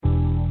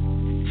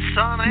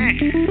Sunny,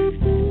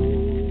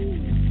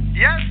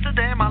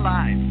 yesterday my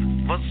life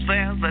was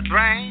filled with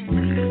rain.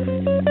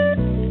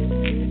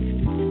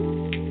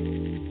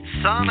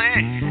 Sunny,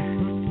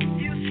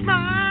 you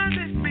smiled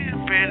at me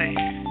and really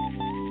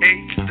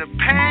eased the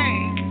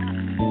pain.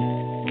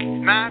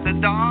 Now the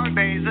dark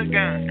days are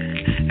gone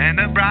and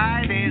the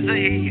bright days are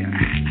here.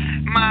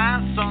 My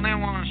sunny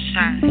one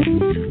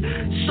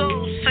shines so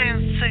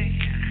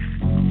sincere.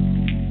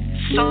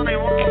 Sunny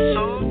one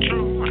so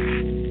true.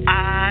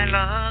 I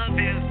love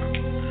you.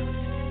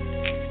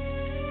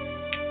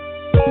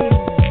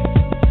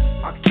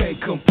 I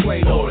can't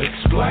complain or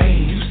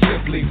explain. You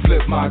simply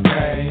flip my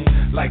game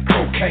like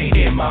cocaine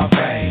in my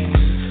veins.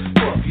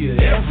 Fuck you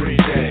every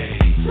day,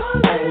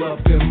 all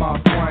up in my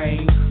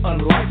brain.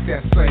 Unlike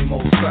that same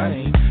old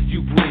saying,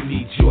 you bring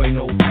me joy,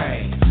 no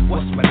pain.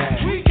 What's my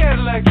name? We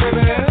Cadillac,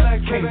 baby.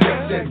 Can't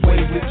get that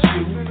way with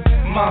you.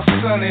 My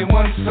sunny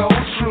one so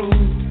true.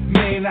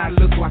 Man, I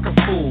look like a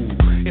fool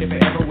if I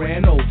ever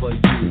ran over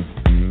you.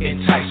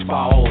 Enticed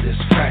by all this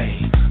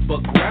fame,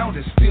 but ground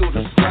is still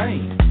the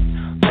same.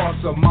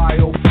 Thoughts of my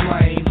old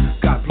flame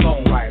got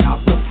blown right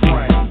out the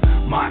frame.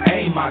 My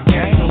aim, my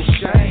game, no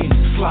shame.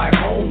 Slide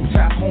home,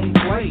 tap home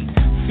plate.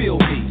 Feel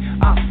me,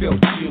 I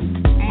felt you.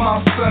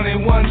 My sunny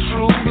one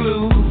true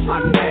blue.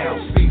 I now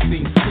see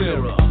things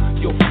clearer.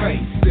 Your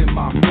face in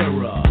my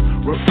mirror.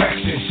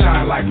 Reflection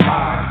shine like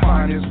mine.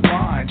 Fine as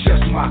wine,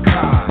 just my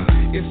kind.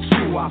 It's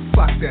true, I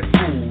fuck that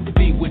fool. To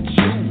be with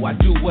you, I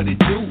do what it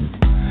do.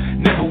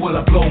 Never will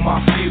I blow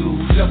my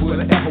fuse. Never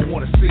will I ever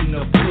wanna sing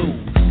the blues.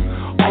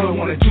 All I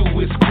wanna do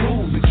is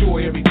cruise.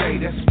 Enjoy every day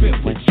that's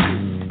spent with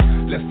you.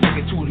 Let's take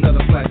it to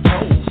another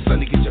plateau.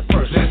 Sunny, get your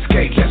first. Let's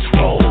skate, let's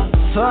roll.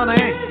 Sunny,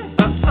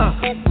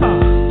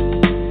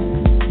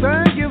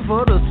 thank you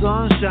for the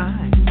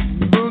sunshine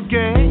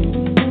bouquet.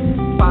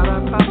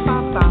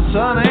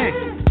 Sunny,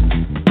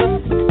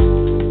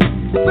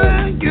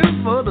 thank you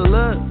for the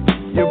love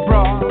you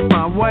brought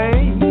my way.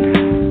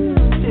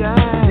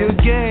 Yeah, you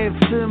gave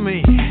to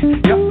me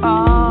your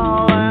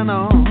all and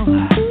all.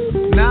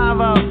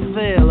 Never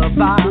feel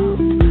about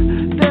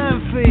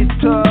 10 feet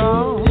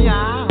tall.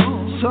 Yeah,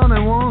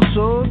 sunny one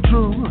so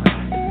true.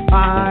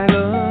 I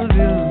love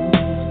you.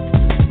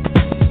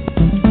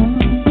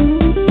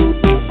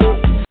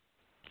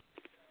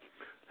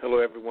 Hello,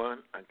 everyone.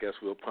 I guess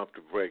we'll pump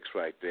the brakes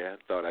right there.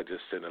 Thought I'd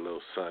just send a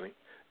little Sunny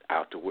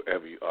out to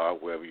wherever you are,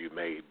 wherever you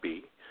may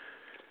be.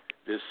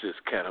 This is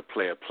Can a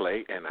Player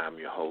Play, and I'm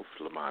your host,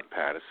 Lamont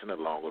Patterson,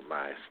 along with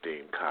my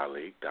esteemed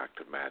colleague,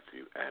 Dr.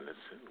 Matthew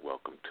Anderson.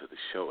 Welcome to the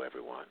show,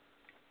 everyone.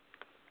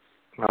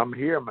 I'm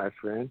here, my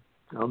friend.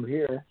 I'm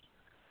here.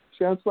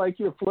 Sounds like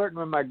you're flirting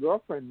with my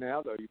girlfriend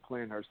now, though. You're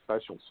playing her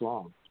special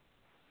song.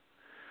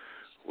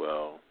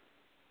 Well.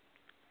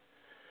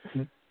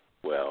 Just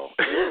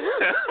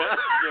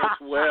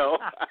well.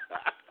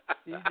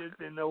 You just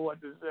didn't know what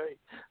to say.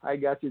 I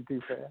got you too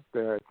fast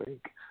there, I think.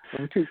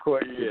 I'm too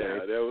quick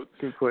today. Yeah,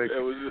 too quick.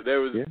 There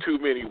was too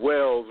many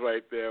wells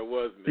right there,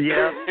 wasn't it?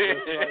 Yeah,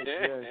 that's right.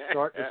 Yeah,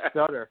 start to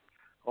stutter.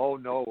 Oh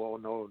no!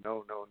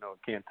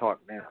 Can't talk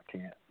now.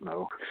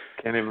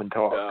 Can't even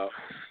talk.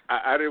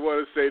 I didn't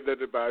want to say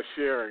nothing about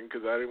sharing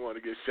because I didn't want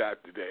to get shot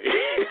today.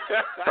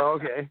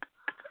 Okay.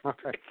 All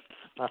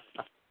right.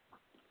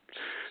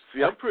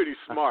 See, I'm pretty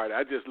smart.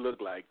 I just look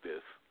like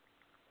this.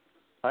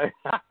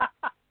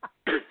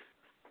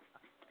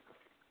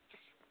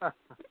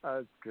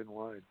 That's a good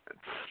line.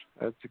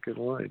 That's a good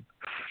line.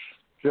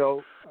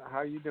 So,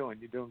 how you doing?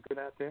 You doing good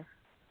out there?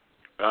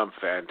 I'm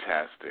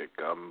fantastic.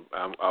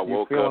 I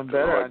woke feeling up.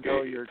 better? I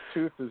know your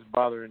tooth is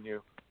bothering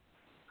you.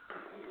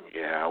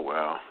 Yeah,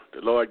 well,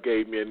 the Lord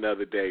gave me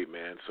another day,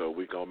 man. So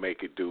we're gonna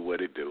make it do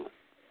what it do.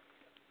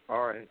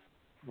 All right.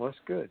 Well, that's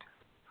good.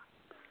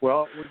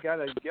 Well, we got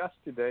a guest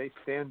today,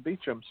 Stan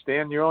Beecham.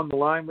 Stan, you're on the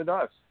line with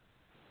us.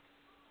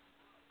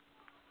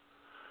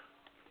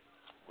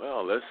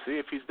 Well, let's see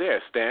if he's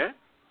there. Stan?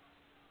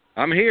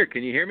 I'm here.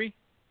 Can you hear me?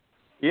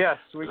 Yes,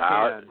 we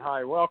Loud. can.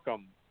 Hi,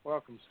 welcome.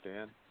 Welcome,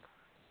 Stan.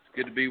 It's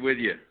good to be with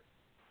you.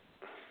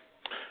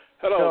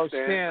 Hello, So,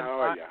 Stan. How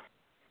are you?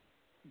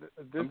 This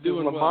I'm is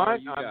doing well.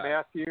 Lamont. How I'm you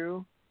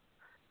Matthew.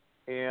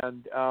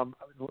 And,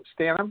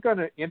 Stan, I'm going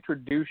to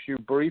introduce you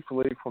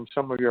briefly from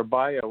some of your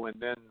bio, and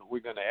then we're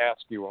going to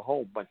ask you a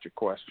whole bunch of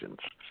questions,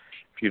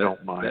 if you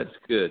don't mind. That's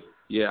good.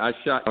 Yeah, I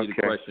shot you the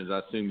Okay. questions. I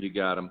assume you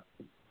got them.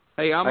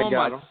 Hey, I'm on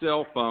my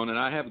cell phone, and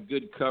I have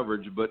good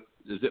coverage, but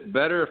is it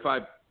better if I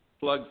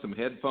plug some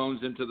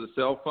headphones into the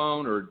cell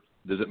phone, or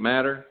does it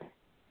matter?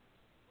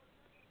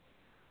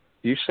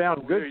 You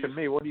sound good to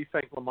me. What do you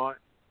think, Lamont?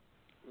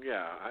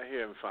 Yeah, I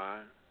hear him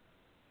fine.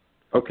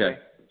 Okay.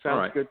 Sounds All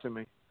right. good to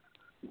me.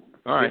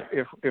 All right.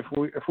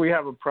 If we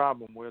have a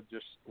problem, we'll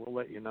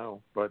let you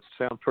know. But it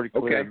sounds pretty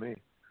clear Okay. to me.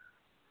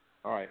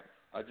 All right.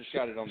 I just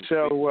got it on the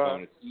So,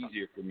 phone. It's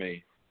easier for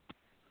me.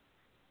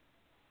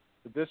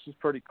 This is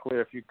pretty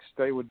clear. If you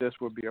stay with this,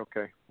 we'll be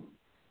okay.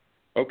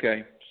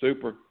 Okay.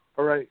 Super.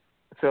 All right.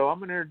 So I'm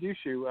going to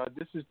introduce you.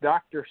 This is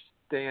Dr.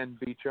 Stan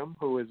Beecham,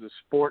 who is a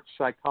sports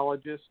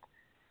psychologist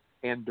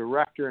and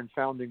director and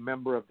founding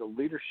member of the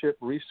Leadership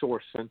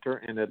Resource Center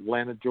in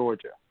Atlanta,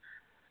 Georgia.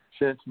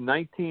 Since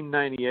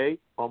 1998,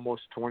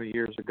 almost 20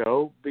 years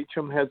ago,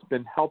 Beecham has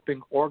been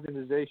helping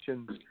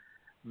organizations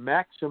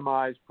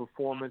maximize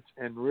performance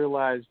and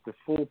realize the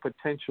full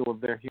potential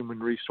of their human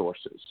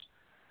resources.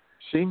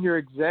 Senior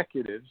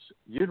executives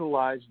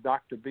utilize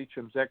Dr.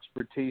 Beecham's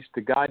expertise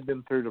to guide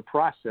them through the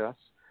process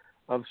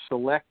of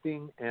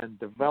selecting and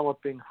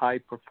developing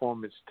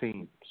high-performance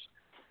teams.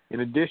 In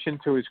addition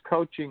to his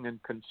coaching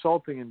and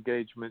consulting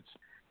engagements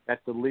at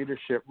the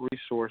Leadership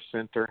Resource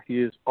Center,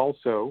 he is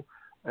also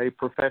a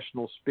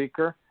professional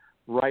speaker,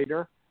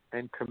 writer,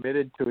 and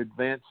committed to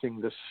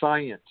advancing the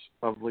science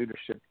of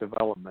leadership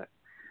development.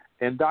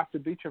 And Dr.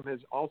 Beecham has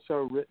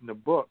also written a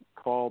book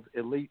called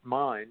Elite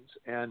Minds,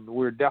 and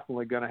we're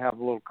definitely going to have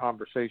a little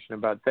conversation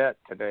about that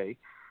today.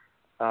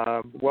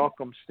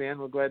 Welcome, Stan.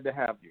 We're glad to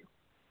have you.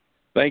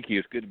 Thank you.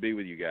 It's good to be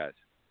with you guys.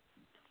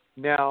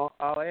 Now,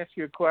 I'll ask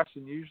you a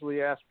question.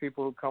 Usually ask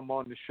people who come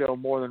on the show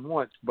more than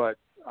once, but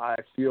I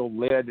feel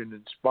led and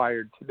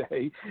inspired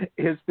today.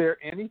 Is there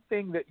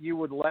anything that you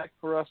would like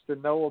for us to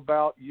know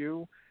about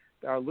you,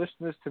 our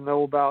listeners to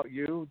know about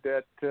you,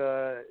 that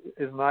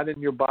is not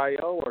in your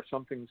bio, or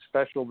something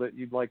special that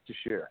you'd like to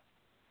share?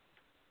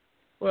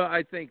 Well,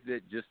 I think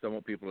that just I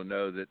want people to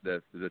know that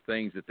the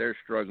things that they're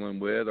struggling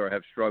with or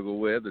have struggled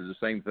with are the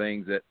same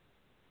things that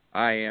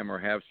I am or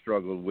have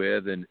struggled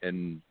with,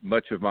 and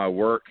much of my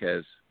work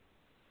has,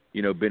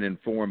 been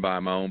informed by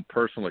my own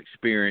personal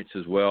experience,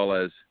 as well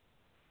as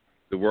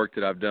the work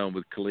that I've done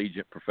with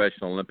collegiate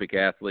professional Olympic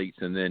athletes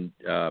and then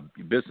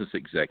business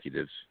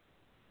executives.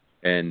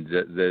 And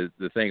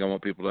the thing I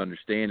want people to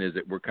understand is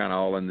that we're kind of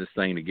all in this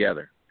thing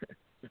together.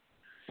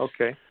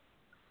 Okay.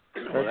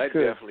 Well,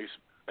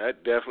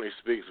 that definitely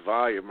speaks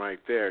volume right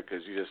there,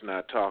 because you're just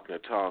not talking the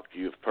talk.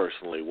 You've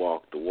personally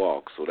walked the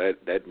walk, so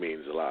that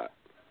means a lot.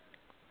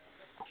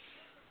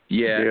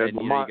 Yeah, and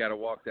you got to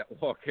walk that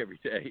walk every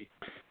day.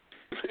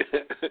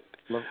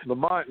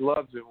 Lamont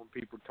loves it when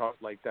people talk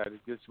like that.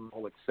 It gets him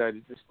all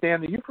excited.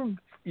 Stan, are you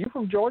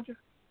from Georgia?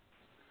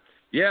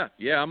 Yeah,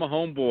 I'm a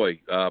homeboy.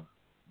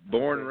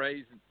 Born and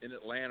raised in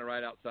Atlanta,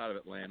 right outside of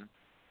Atlanta.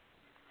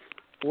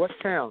 What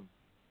town?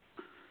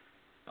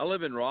 I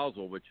live in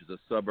Roswell, which is a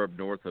suburb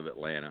north of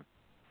Atlanta.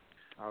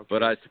 Okay.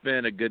 But I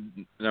spent a good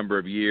number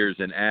of years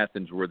in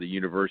Athens, where the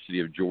University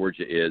of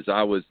Georgia is.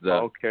 I was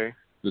the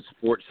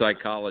sports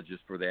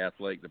psychologist for the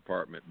athletic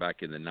department back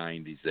in the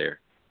 90s there.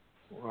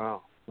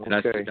 Wow.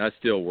 Okay. And I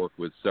still work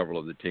with several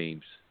of the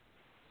teams.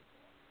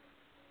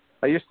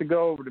 I used to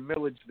go over to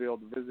Milledgeville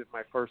to visit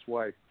my first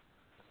wife.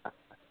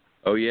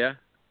 Oh, yeah?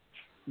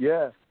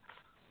 Yeah.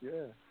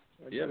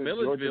 Yeah,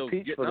 Milledgeville's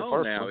getting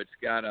on now.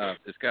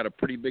 It's got a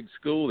pretty big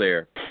school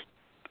there,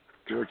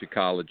 Georgia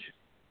College.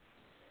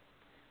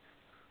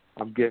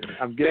 I'm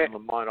getting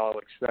Lamont all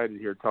excited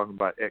here talking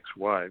about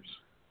ex-wives.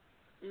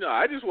 No,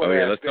 I just want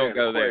to ask Stan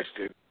a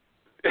question.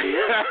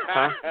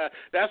 Huh?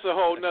 That's a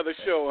whole nother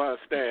show,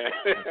 Stan.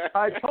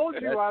 I told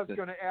you I was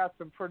going to ask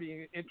some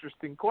pretty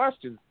interesting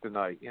questions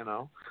tonight,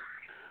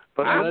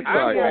 But that's all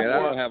right, man. I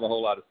don't have a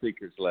whole lot of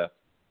secrets left.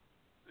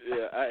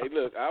 Yeah,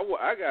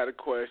 I got a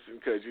question,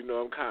 because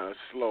I'm kind of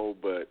slow.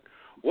 But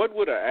what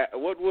would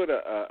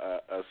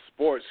a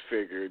sports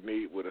figure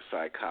need with a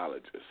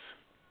psychologist?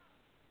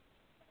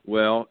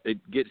 Well, it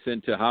gets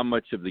into how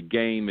much of the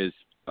game is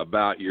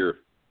about your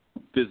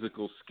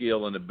physical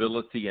skill and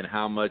ability, and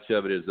how much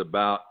of it is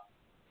about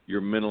your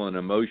mental and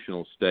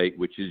emotional state,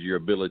 which is your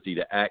ability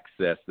to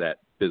access that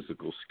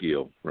physical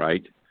skill,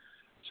 right?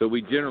 So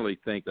we generally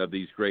think of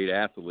these great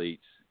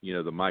athletes,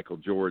 the Michael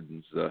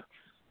Jordans, the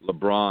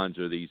LeBrons,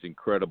 are these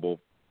incredible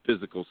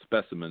physical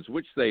specimens,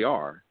 which they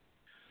are.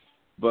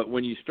 But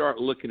when you start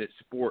looking at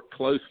sport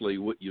closely,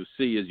 what you'll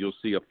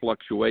see a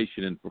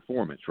fluctuation in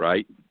performance,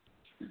 right?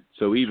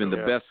 So even the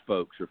best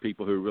folks, or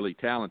people who are really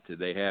talented,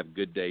 they have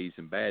good days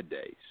and bad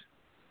days.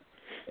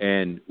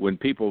 And when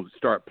people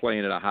start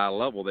playing at a high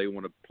level, they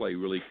want to play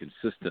really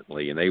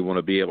consistently, and they want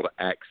to be able to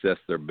access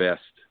their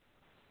best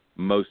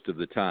most of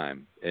the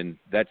time. And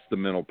that's the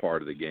mental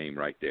part of the game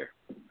right there.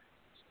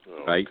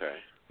 Right? Okay.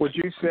 Would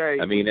you say?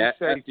 I mean,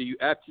 after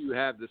you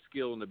have the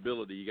skill and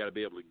ability, you got to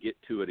be able to get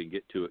to it, and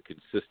get to it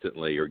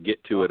consistently, or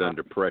get to it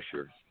under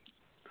pressure.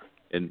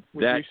 And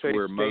that's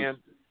where most.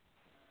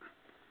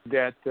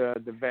 That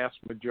the vast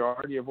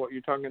majority of what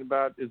you're talking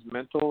about is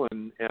mental,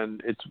 and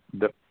it's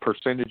the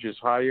percentage is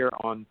higher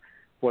on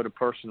what a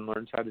person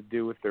learns how to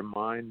do with their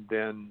mind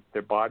than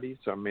their bodies.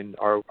 I mean,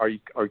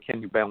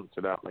 can you balance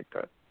it out like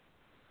that?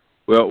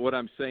 Well, what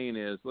I'm saying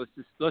is,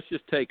 let's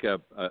just take a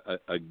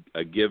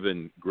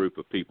given group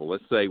of people.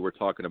 Let's say we're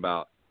talking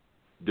about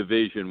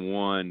Division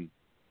I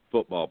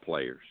football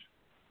players,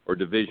 or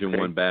Division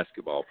I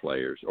basketball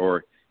players,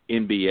 or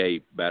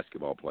NBA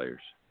basketball players.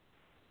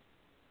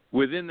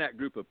 Within that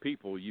group of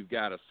people, you've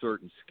got a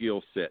certain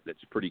skill set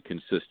that's pretty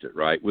consistent,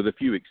 right, with a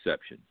few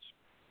exceptions.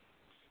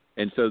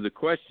 And so the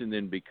question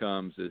then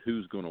becomes is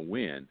who's going to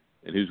win,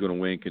 and who's going to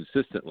win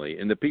consistently.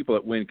 And the people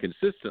that win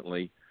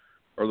consistently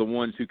are the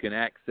ones who can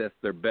access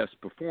their best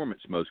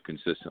performance most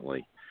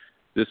consistently.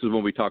 This is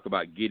when we talk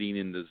about getting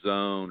in the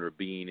zone or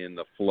being in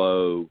the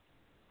flow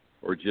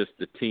or just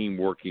the team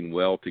working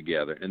well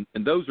together.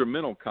 And those are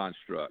mental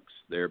constructs.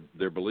 They're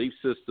belief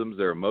systems,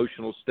 they're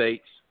emotional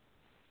states.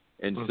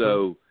 And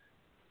so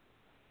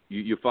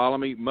you follow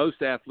me?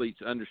 Most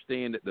athletes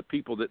understand that the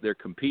people that they're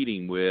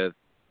competing with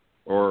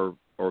are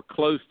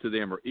close to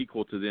them or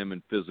equal to them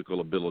in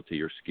physical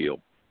ability or skill.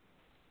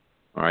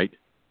 All right?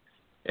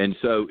 And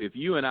so if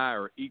you and I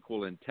are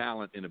equal in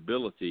talent and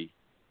ability,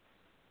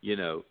 you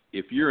know,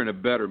 if you're in a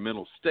better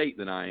mental state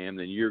than I am,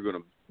 then you're going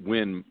to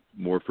win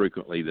more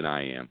frequently than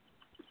I am.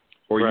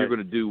 Or you're going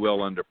to do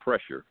well under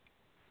pressure.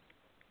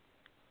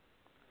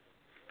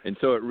 And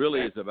so it really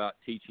is about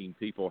teaching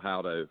people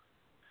how to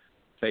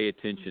pay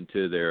attention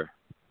to their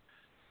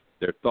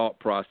thought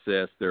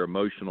process, their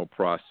emotional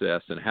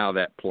process, and how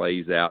that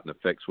plays out and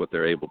affects what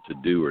they're able to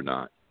do or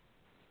not.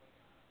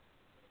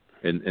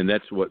 And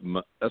that's what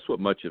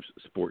much of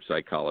sports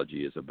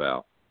psychology is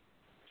about.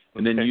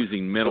 And then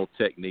using mental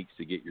techniques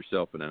to get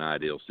yourself in an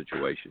ideal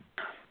situation.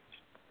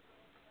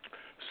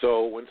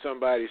 So when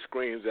somebody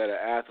screams at an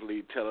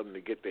athlete, tell them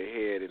to get their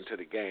head into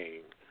the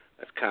game,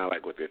 that's kind of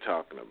like what they're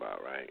talking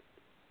about, right?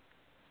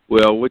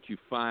 Well, what you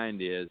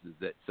find is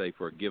that, say,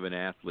 for a given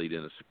athlete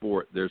in a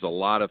sport, there's a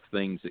lot of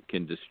things that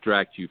can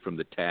distract you from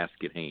the task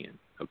at hand,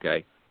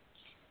 okay?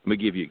 Let me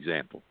give you an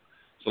example.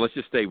 So let's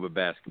just stay with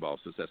basketball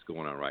since that's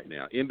going on right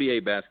now.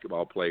 NBA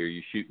basketball player,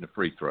 you're shooting a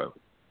free throw.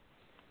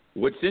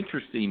 What's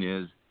interesting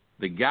is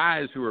the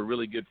guys who are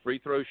really good free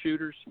throw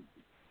shooters,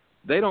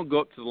 they don't go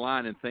up to the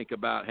line and think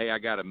about, hey, I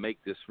got to make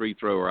this free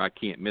throw or I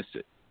can't miss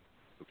it,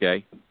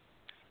 okay?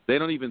 They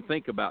don't even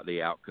think about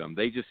the outcome.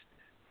 They just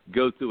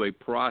go through a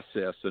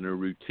process and a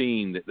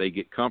routine that they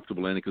get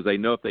comfortable in because they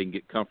know if they can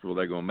get comfortable,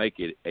 they're going to make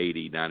it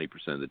 80, 90%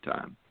 of the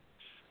time.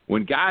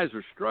 When guys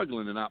are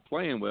struggling and not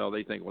playing well,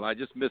 they think, well, I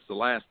just missed the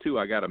last two.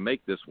 I got to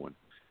make this one.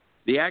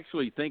 The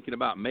actually thinking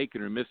about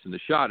making or missing the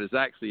shot is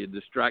actually a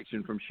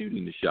distraction from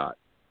shooting the shot.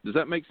 Does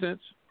that make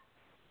sense?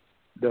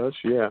 It does,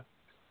 yeah.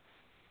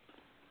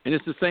 And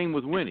it's the same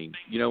with winning.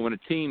 You know, when a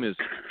team is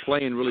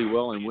playing really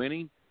well and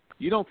winning,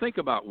 you don't think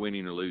about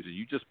winning or losing.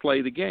 You just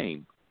play the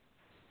game.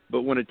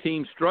 But when a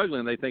team's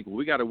struggling, they think, well,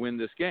 we got to win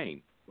this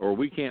game or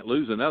we can't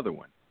lose another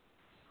one.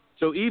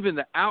 So even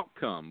the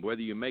outcome,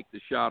 whether you make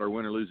the shot or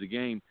win or lose a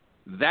game,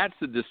 that's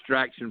a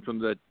distraction from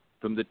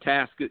the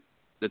task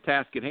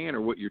at hand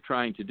or what you're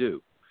trying to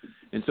do.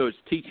 And so it's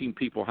teaching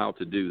people how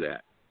to do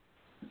that.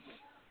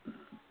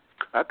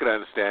 I could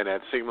understand that.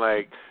 It seemed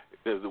like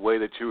the way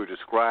that you were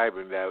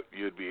describing that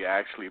you'd be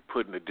actually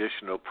putting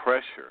additional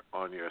pressure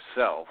on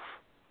yourself.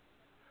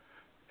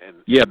 And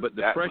yeah, but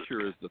the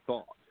pressure is the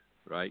thought,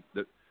 right?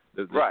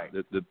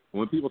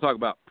 When people talk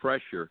about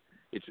pressure,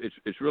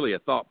 it's really a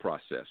thought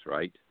process,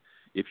 right?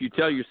 If you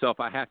tell yourself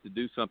I have to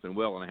do something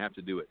well and I have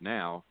to do it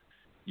now,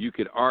 you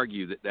could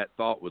argue that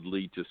thought would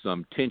lead to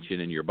some tension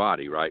in your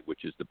body, right,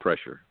 which is the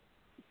pressure.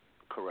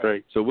 Correct.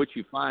 Right. So what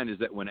you find is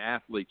that when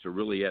athletes are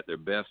really at their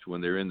best,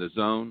 when they're in the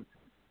zone,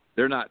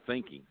 they're not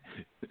thinking.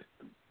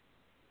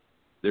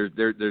 There's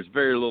a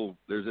very little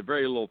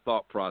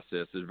thought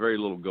process. There's very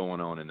little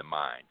going on in the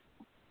mind.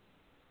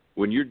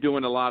 When you're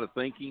doing a lot of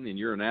thinking and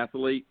you're an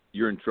athlete,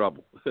 you're in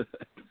trouble.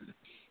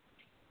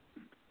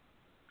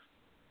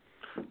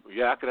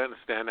 Yeah, I could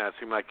understand that. It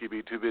seemed like you'd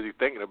be too busy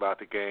thinking about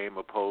the game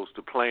opposed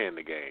to playing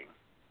the game.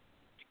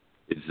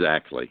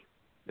 Exactly.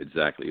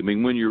 I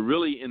mean, when you're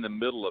really in the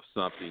middle of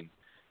something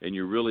and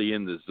you're really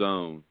in the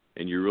zone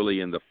and you're really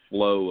in the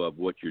flow of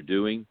what you're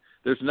doing,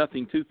 there's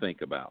nothing to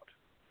think about.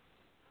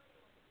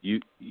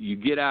 You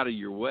get out of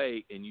your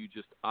way and you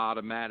just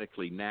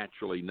automatically,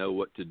 naturally know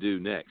what to do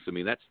next. I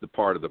mean, that's the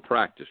part of the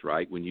practice,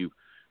 right? When you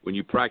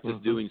practice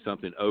doing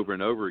something over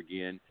and over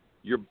again,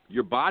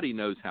 your body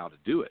knows how to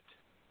do it.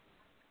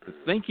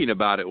 Thinking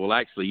about it will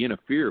actually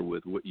interfere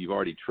with what you've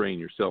already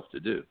trained yourself to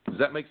do. Does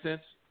that make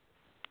sense?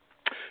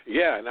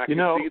 Yeah, and I can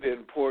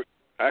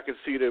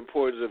see the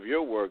importance of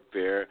your work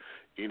there,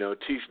 you know,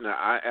 teaching the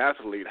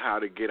athlete how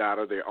to get out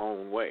of their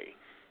own way.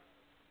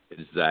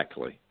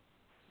 Exactly.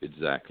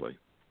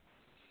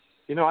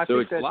 You know, I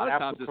think that's a lot of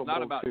times it's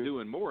not about to...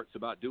 doing more, it's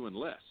about doing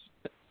less.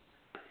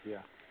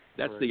 Yeah.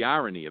 That's the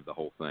irony of the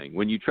whole thing.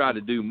 When you try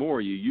to do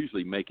more, you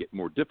usually make it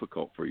more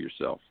difficult for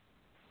yourself.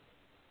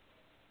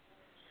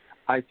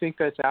 I think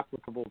that's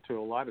applicable to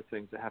a lot of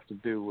things that have to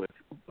do with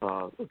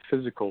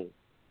physical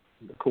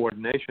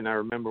coordination. I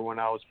remember when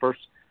I was first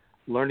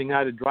learning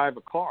how to drive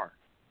a car,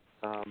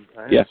 I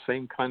had the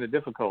same kind of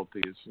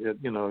difficulties.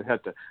 You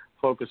had to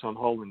focus on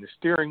holding the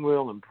steering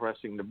wheel and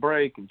pressing the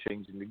brake and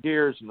changing the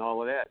gears and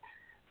all of that.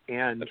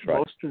 And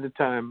most of the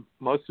time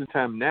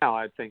now,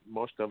 I think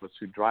most of us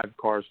who drive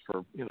cars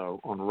for,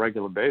 on a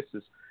regular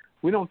basis,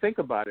 we don't think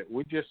about it.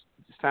 It's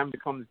time to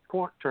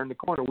turn the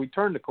corner. We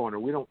turn the corner.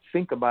 We don't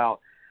think about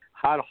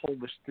how to hold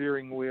the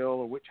steering wheel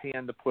or which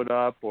hand to put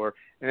up,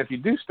 and if you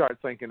do start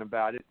thinking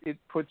about it, it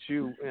puts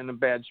you in a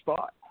bad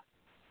spot.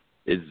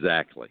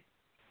 Exactly.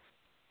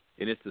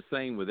 And it's the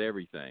same with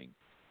everything.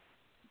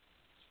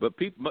 But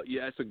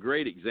that's a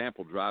great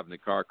example, driving the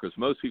car, because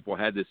most people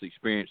had this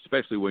experience,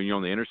 especially when you're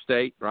on the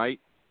interstate, right?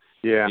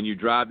 Yeah. And you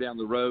drive down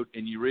the road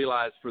and you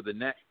realize for the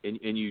next,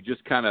 and you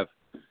just kind of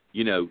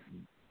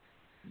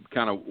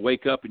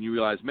wake up and you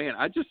realize, man,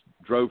 I just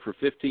drove for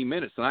 15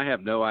 minutes and I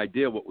have no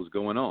idea what was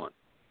going on.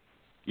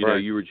 You know,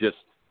 you were just,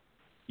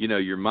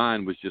 your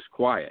mind was just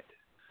quiet.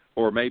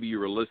 Or maybe you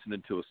were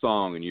listening to a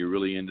song and you're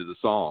really into the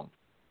song.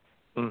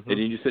 Mm-hmm. And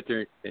then you sit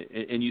there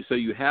and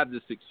you have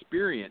this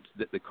experience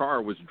that the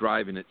car was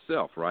driving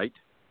itself, right?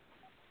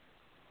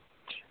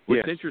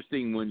 What's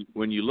interesting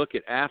when you look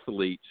at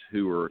athletes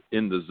who are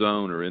in the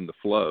zone or in the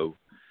flow,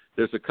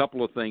 there's a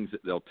couple of things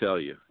that they'll tell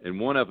you. And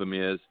one of them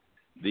is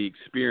the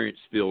experience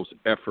feels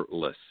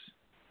effortless.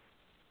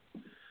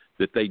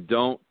 That they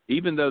don't,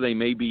 even though they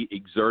may be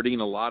exerting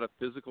a lot of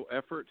physical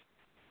effort,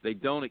 they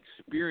don't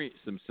experience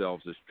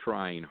themselves as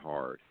trying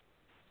hard.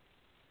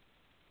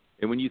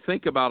 And when you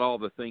think about all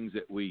the things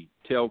that we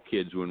tell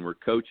kids when we're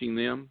coaching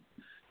them,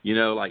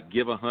 like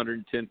give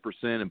 110%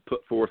 and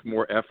put forth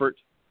more effort,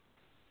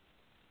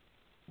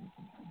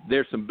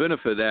 there's some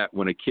benefit of that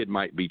when a kid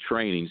might be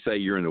training. Say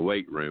you're in the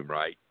weight room,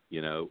 right?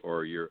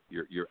 Or you're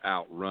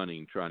out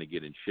running trying to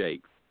get in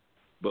shape.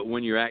 But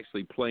when you're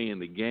actually playing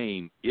the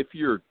game, if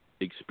you're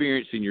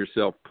experiencing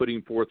yourself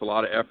putting forth a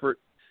lot of effort,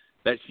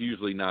 that's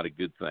usually not a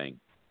good thing.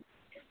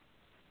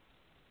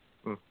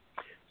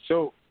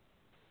 So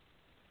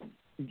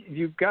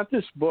you've got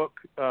this book,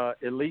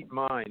 Elite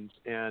Minds,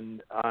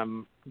 and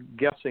I'm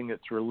guessing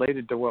it's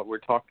related to what we're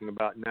talking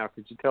about now.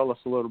 Could you tell us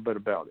a little bit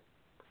about it?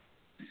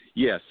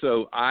 Yeah,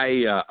 so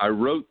I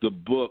wrote the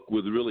book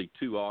with really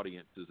two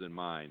audiences in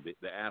mind,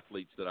 the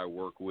athletes that I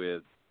work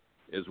with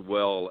as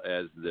well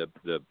as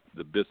the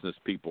business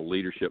people,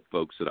 leadership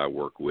folks that I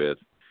work with.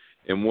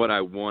 And what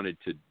I wanted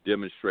to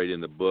demonstrate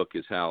in the book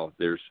is how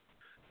there's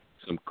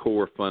some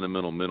core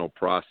fundamental mental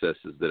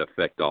processes that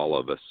affect all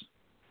of us,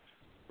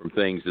 from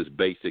things as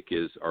basic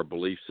as our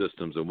belief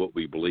systems and what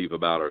we believe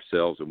about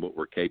ourselves and what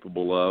we're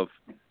capable of,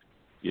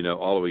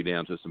 all the way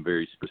down to some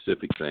very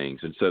specific things.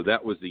 And so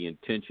that was the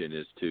intention,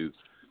 is to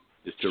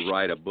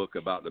write a book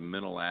about the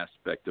mental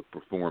aspect of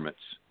performance.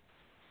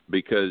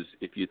 Because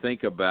if you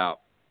think about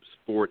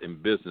sport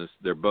and business,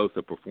 they're both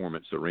a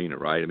performance arena,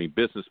 right? I mean,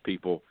 business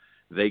people,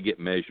 they get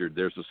measured.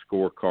 There's a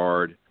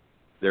scorecard.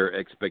 There are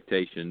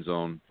expectations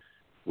on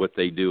what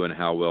they do and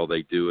how well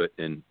they do it,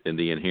 and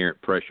the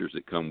inherent pressures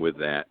that come with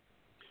that.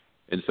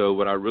 And so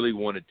what I really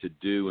wanted to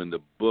do in the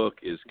book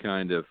is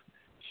kind of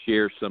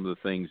share some of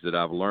the things that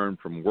I've learned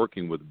from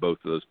working with both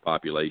of those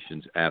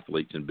populations,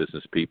 athletes and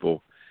business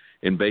people,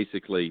 and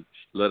basically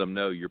let them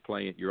know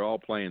you're all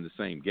playing the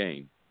same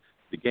game.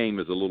 The game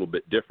is a little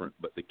bit different,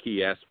 but the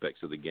key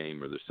aspects of the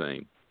game are the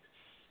same.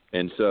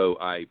 And so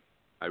I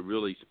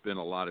really spent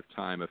a lot of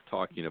time of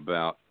talking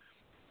about,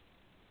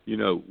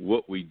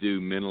 what we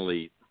do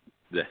mentally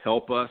to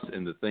help us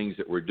and the things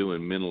that we're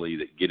doing mentally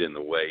that get in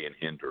the way and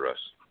hinder us.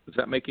 Does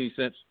that make any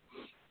sense?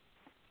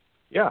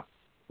 Yeah,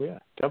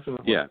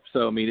 definitely. Yeah.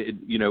 So, I mean,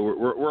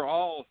 we're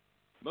all,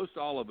 most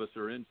all of us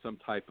are in some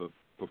type of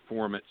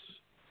performance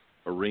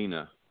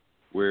arena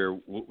where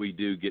what we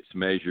do gets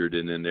measured,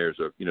 and then there's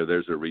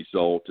a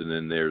result, and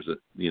then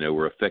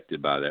we're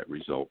affected by that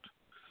result.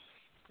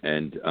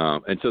 And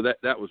so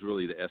that was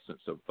really the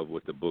essence of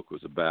what the book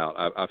was about.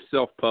 I've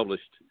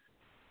self-published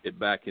it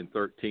back in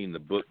 2013. The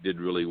book did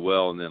really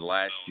well, and then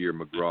last year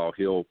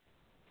McGraw-Hill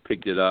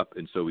picked it up,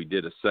 and so we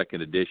did a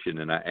second edition,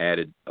 and I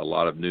added a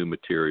lot of new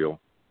material,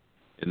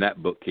 and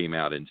that book came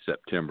out in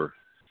September,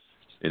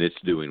 and it's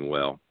doing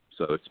well.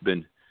 So it's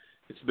been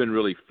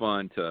really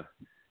fun to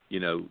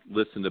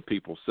listen to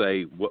people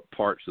say what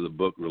parts of the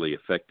book really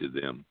affected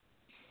them.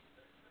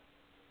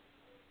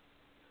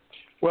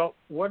 Well,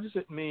 what does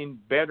it mean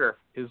better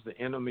is the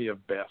enemy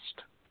of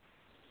best?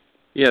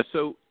 Yeah,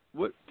 so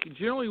what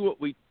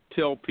we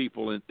tell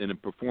people in a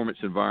performance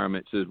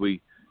environment is we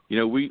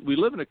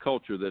live in a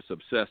culture that's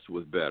obsessed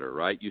with better,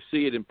 right? You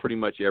see it in pretty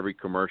much every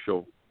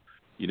commercial,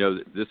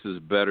 that this is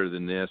better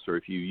than this, or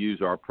if you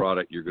use our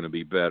product, you're going to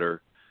be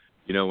better.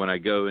 When I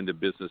go into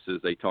businesses,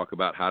 they talk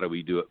about how do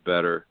we do it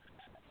better.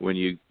 When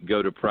you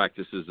go to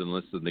practices and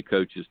listen to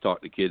coaches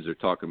talk to kids, they're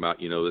talking about,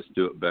 let's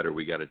do it better.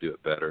 We got to do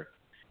it better.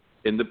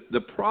 And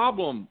the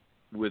problem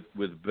with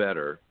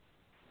better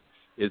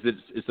is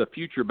it's a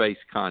future-based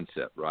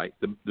concept, right?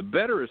 The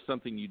better is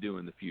something you do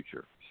in the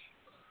future.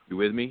 You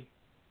with me?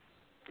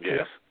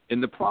 Yes.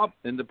 And the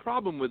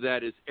problem with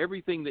that is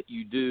everything that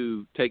you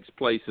do takes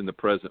place in the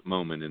present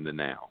moment, in the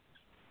now.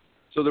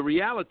 So the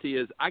reality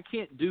is I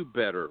can't do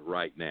better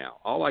right now.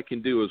 All I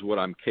can do is what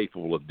I'm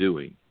capable of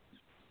doing.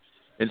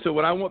 And so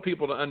what I want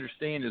people to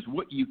understand is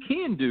what you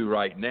can do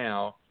right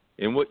now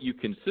and what you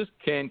can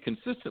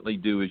consistently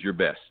do is your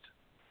best.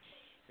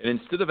 And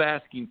instead of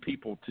asking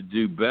people to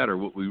do better,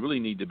 what we really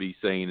need to be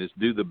saying is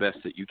do the best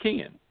that you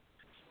can.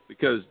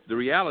 Because the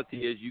reality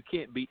is you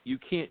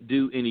can't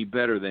do any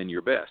better than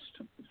your best.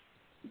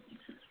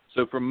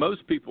 So for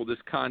most people, this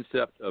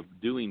concept of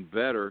doing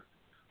better,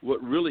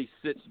 what really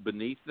sits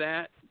beneath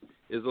that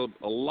is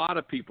a lot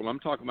of people, I'm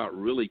talking about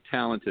really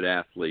talented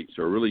athletes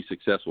or really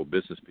successful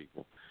business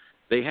people,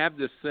 they have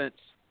this sense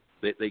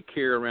that they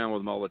carry around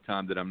with them all the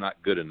time that I'm not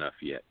good enough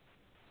yet.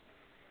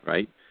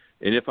 right?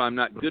 And if I'm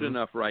not good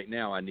enough right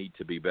now, I need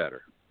to be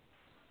better.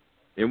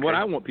 And what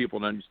I want people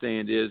to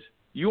understand is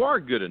you are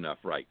good enough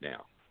right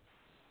now.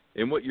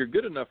 And what you're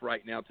good enough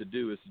right now to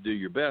do is to do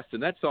your best,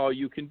 and that's all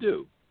you can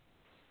do.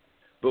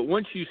 But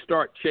once you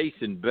start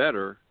chasing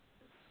better,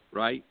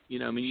 right,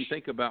 you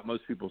think about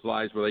most people's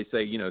lives where they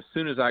say, as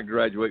soon as I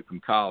graduate from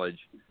college,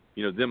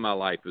 then my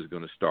life is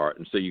going to start.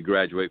 And so you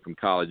graduate from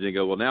college and you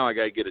go, well, now I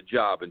got to get a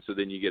job. And so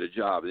then you get a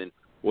job. And then,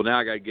 well, now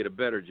I got to get a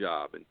better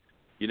job. And,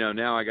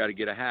 now I got to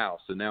get a house.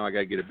 And now I got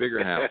to get a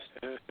bigger house.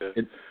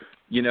 And,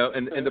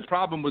 and the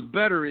problem with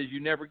better is you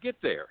never get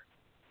there.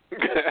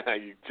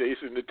 You're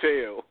chasing the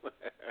tail.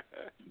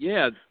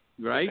 Yeah,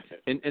 right.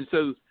 And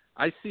so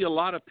I see a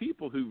lot of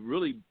people who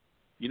really,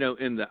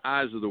 in the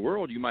eyes of the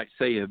world, you might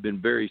say have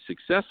been very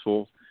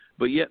successful,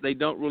 but yet they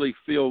don't really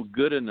feel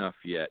good enough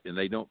yet, and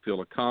they don't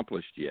feel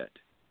accomplished yet.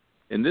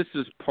 And this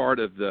is part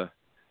of the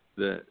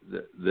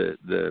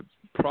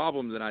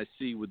problem that I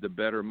see with the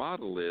better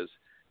model is,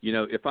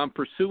 if I'm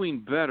pursuing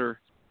better,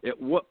 at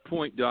what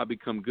point do I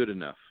become good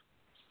enough?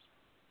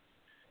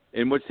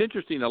 And what's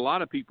interesting, a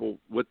lot of people,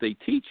 what they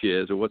teach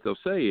is, or what they'll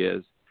say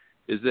is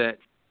that,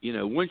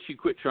 once you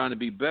quit trying to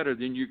be better,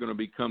 then you're going to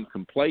become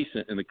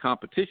complacent and the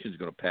competition is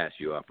going to pass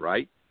you up,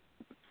 right?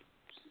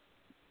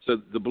 So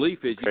the belief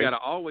is you got to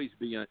always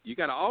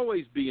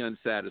be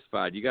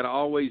unsatisfied. You got to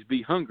always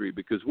be hungry,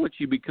 because once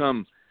you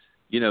become,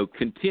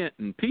 content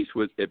and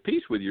at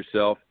peace with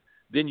yourself,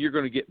 then you're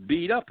going to get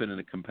beat up in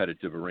a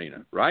competitive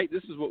arena, right?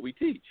 This is what we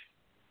teach.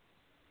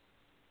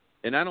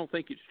 And I don't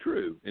think it's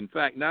true. In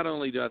fact, not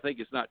only do I think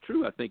it's not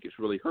true, I think it's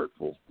really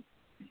hurtful.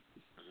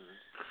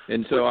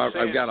 And so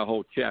I've got a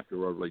whole chapter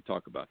where I really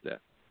talk about that.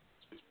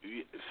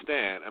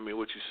 Stan,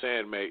 what you're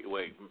saying makes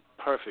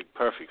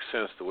perfect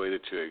sense the way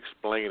that you're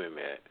explaining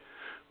that.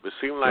 But it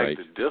seems like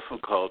the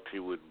difficulty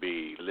would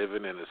be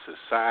living in a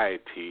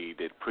society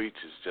that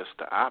preaches just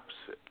the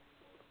opposite.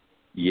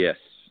 Yes.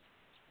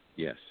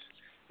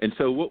 And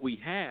so what we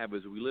have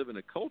is we live in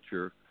a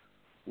culture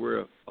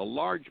where a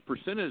large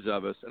percentage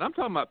of us, and I'm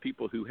talking about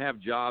people who have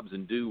jobs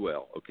and do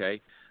well,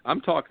 okay? I'm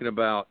talking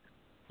about,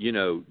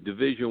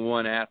 Division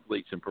I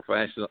athletes and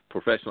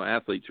professional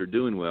athletes are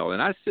doing well.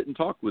 And I sit and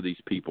talk with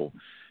these people.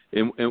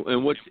 And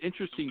what's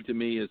interesting to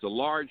me is a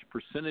large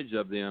percentage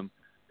of them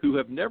who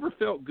have never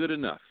felt good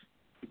enough.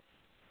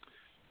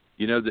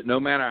 That no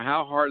matter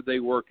how hard they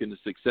work and the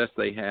success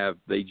they have,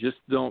 they just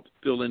don't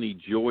feel any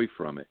joy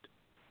from it.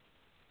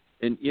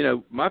 And,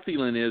 my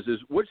feeling is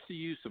what's the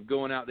use of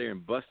going out there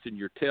and busting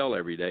your tail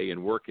every day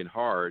and working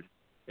hard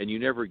and you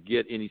never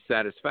get any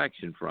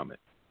satisfaction from it?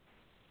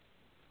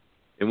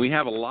 And we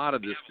have a lot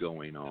of this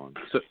going on.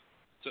 So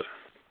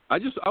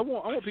I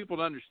want people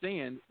to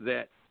understand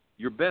that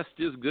your best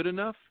is good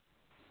enough,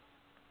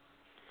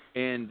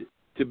 and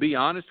to be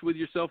honest with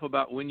yourself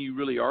about when you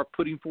really are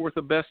putting forth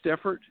a best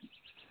effort.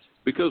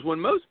 Because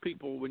when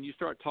you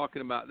start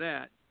talking about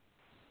that,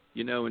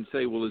 and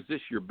say, well, is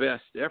this your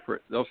best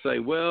effort? They'll say,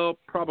 well,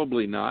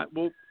 probably not.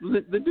 Well,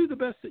 then do the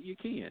best that you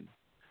can.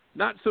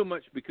 Not so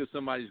much because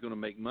somebody's going to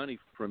make money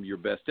from your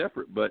best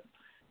effort, but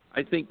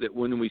I think that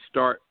when we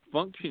start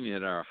functioning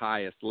at our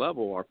highest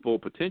level, our full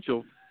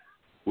potential,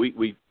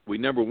 we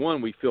number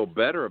one, we feel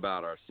better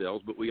about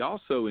ourselves, but we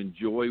also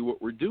enjoy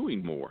what we're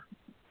doing more.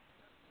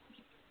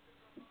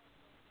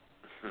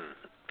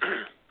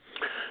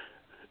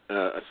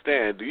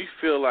 Stan, do you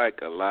feel like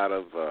a lot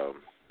of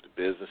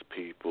business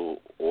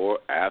people or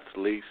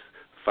athletes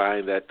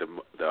find that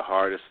the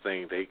hardest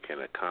thing they can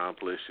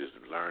accomplish is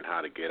learn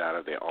how to get out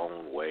of their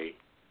own way?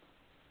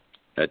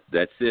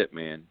 That's it,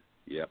 man.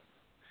 Yep.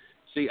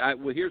 See,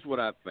 here's what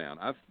I've found.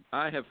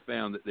 I have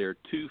found that there are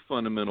two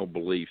fundamental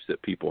beliefs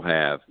that people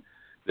have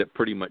that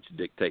pretty much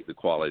dictate the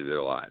quality of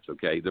their lives,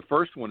 okay? The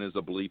first one is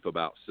a belief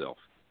about self.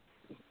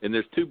 And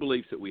there's two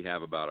beliefs that we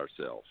have about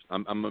ourselves.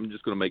 I'm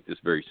just going to make this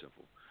very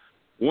simple.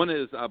 One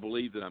is I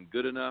believe that I'm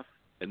good enough,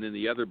 and then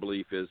the other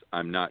belief is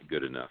I'm not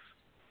good enough,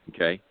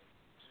 okay?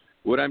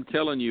 What I'm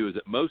telling you is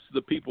that most of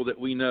the people that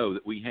we know,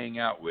 that we hang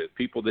out with,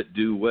 people that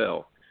do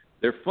well,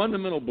 their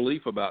fundamental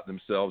belief about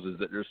themselves is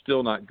that they're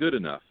still not good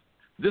enough.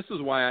 This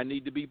is why I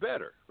need to be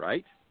better,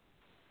 right?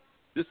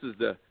 This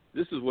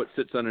is what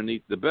sits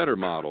underneath the better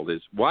model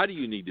is why do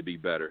you need to be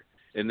better?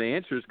 And the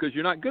answer is because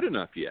you're not good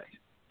enough yet.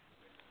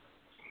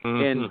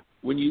 Mm-hmm. And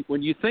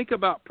when you think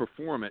about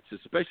performance,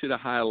 especially at a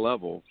high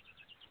level,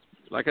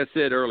 like I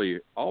said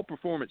earlier, all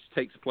performance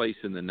takes place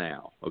in the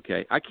now,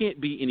 okay? I can't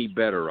be any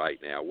better right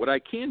now. What I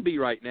can be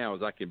right now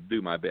is I can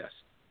do my best.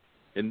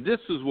 And this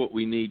is what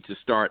we need to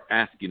start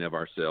asking of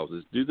ourselves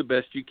is do the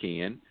best you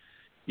can,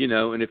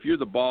 and if you're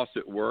the boss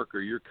at work or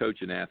you're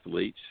coaching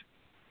athletes,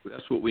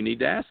 that's what we need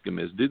to ask them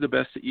is do the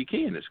best that you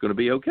can. It's going to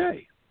be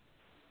okay.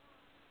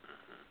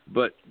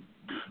 But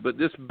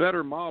this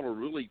better model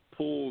really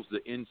pulls the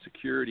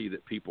insecurity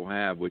that people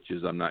have, which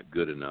is I'm not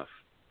good enough.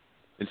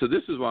 And so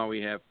this is why we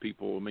have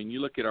people,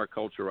 you look at our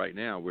culture right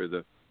now where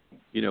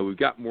we've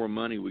got more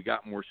money, we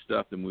got more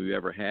stuff than we've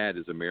ever had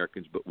as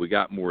Americans, but we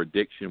got more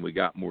addiction, we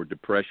got more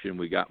depression,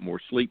 we got more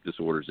sleep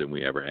disorders than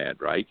we ever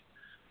had, right?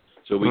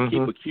 So we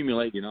keep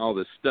accumulating all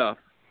this stuff,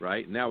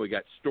 right? Now we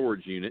got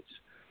storage units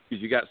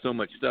because you got so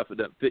much stuff that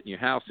doesn't fit in your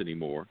house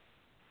anymore,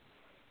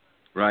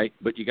 right?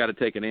 But you got to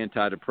take an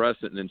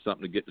antidepressant and then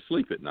something to get to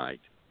sleep at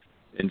night.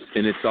 And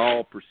it's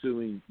all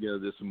pursuing,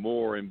 this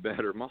more and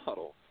better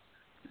model.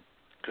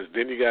 Because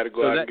then you got to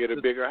go out and get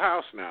a bigger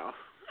house now.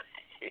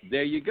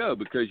 There you go,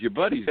 because your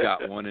buddy's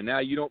got one, and now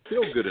you don't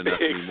feel good enough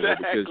anymore.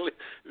 Exactly.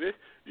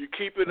 You're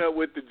keeping up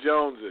with the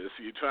Joneses.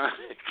 You're trying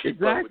to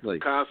keep up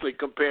with constantly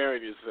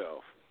comparing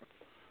yourself.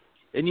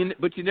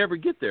 But you never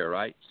get there,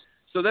 right?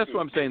 So that's what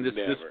I'm saying. This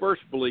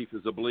first belief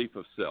is a belief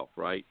of self,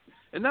 right?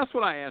 And that's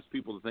what I ask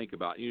people to think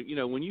about.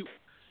 When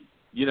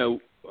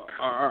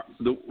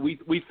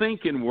we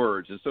think in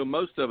words, and so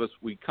most of us,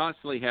 we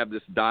constantly have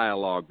this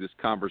dialogue, this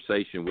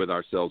conversation with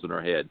ourselves in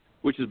our head,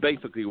 which is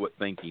basically what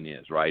thinking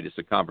is, right? It's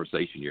a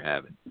conversation you're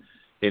having,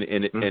 and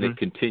it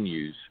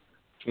continues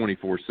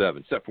 24/7,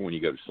 except for when you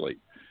go to sleep.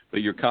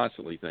 But you're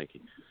constantly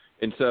thinking.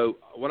 And so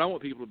what I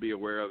want people to be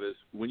aware of is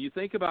when you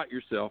think about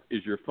yourself,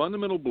 is your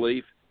fundamental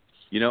belief,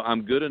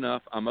 I'm good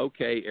enough, I'm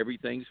okay,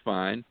 everything's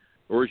fine,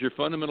 or is your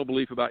fundamental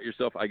belief about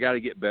yourself, I got to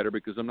get better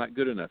because I'm not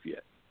good enough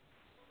yet?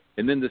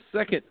 And then the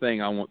second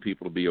thing I want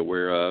people to be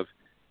aware of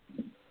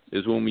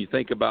is when we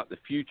think about the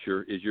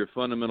future, is your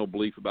fundamental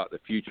belief about the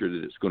future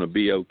that it's going to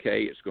be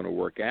okay, it's going to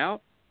work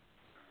out?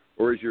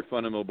 Or is your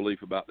fundamental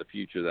belief about the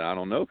future that I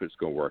don't know if it's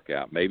going to work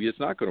out? Maybe it's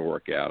not going to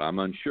work out. I'm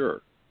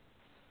unsure,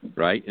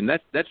 right? And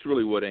that's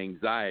really what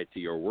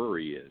anxiety or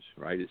worry is,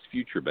 right? It's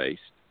future-based.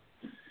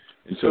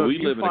 And so we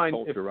live in a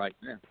culture right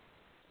now.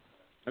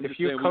 I'm just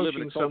saying we live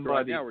in a culture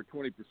right now where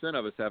 20%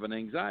 of us have an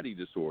anxiety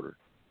disorder,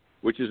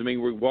 which is, we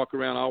walk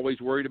around always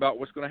worried about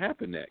what's going to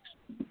happen next.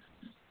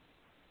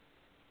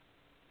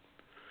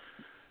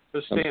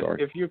 But Stan,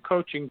 if you're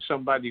coaching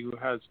somebody who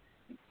has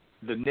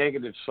the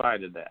negative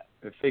side of that,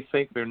 if they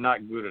think they're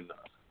not good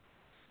enough,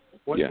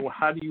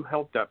 how do you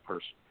help that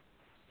person?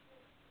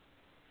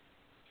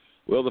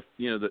 Well,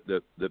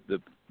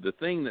 the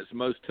thing that's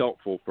most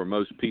helpful for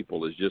most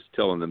people is just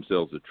telling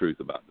themselves the truth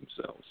about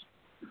themselves,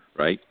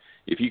 right?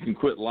 If you can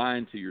quit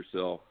lying to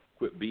yourself,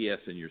 quit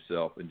BSing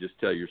yourself, and just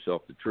tell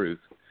yourself the truth,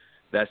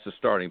 that's the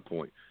starting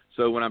point.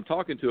 So when I'm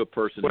talking to a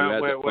person who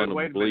has a fundamental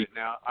belief, wait a minute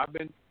now.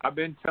 I've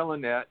been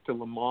telling that to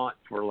Lamont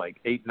for like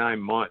 8-9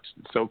 months.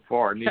 So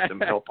far, I need some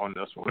help on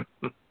this one.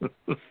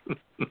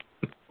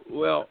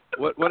 Well,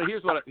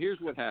 here's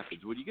what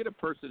happens when you get a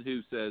person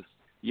who says,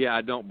 "Yeah,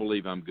 I don't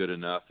believe I'm good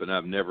enough, and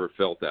I've never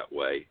felt that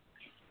way."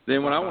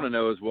 Then what I want to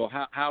know is, well,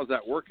 how's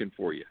that working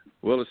for you?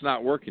 Well, it's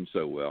not working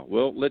so well.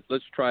 Well,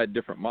 let's try a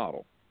different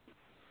model.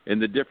 And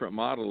the different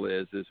model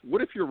is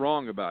what if you're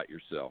wrong about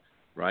yourself,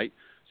 right?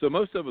 So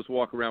most of us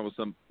walk around with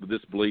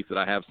this belief that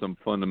I have some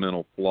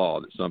fundamental flaw,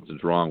 that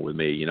something's wrong with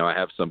me. I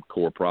have some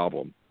core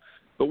problem.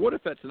 But what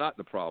if that's not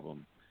the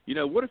problem?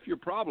 What if your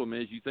problem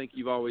is you think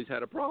you've always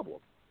had a problem?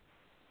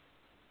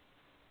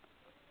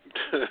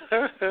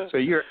 So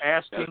you're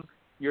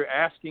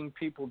asking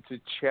people to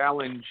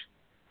challenge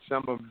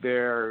some of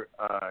their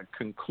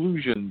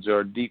conclusions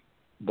or deep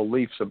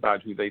beliefs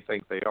about who they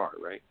think they are,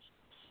 right?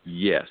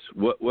 Yes.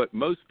 What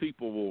most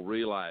people will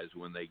realize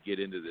when they get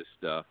into this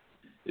stuff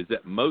is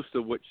that most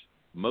of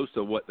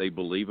what they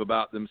believe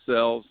about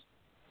themselves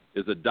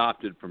is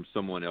adopted from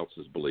someone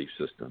else's belief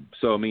system.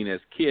 So, as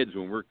kids,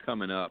 when we're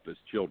coming up as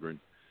children,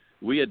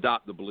 we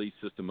adopt the belief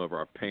system of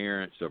our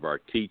parents, of our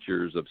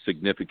teachers, of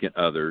significant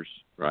others,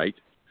 right?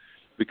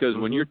 Because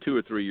when you're 2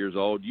 or 3 years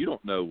old, you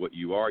don't know what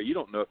you are. You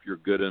don't know if you're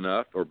good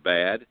enough or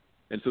bad.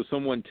 And so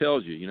someone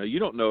tells you, you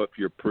don't know if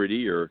you're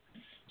pretty or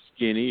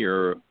skinny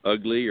or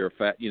ugly or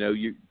fat.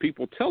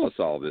 People tell us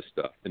all this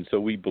stuff, and so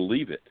we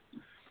believe it.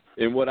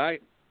 And what I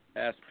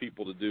ask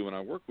people to do when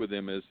I work with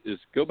them is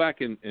go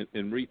back and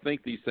rethink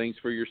these things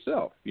for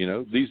yourself.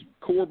 These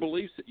core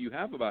beliefs that you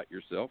have about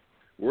yourself,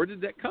 where did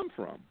that come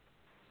from?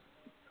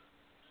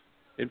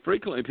 And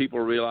frequently people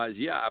realize,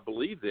 I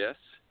believe this,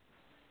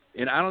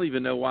 and I don't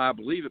even know why I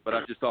believe it, but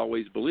I've just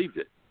always believed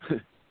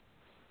it.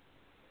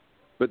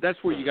 But that's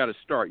where you got to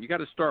start. You got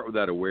to start with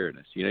that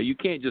awareness. You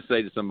can't just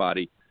say to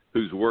somebody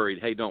who's worried,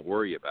 hey, don't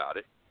worry about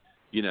it,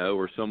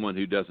 or someone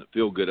who doesn't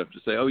feel good enough to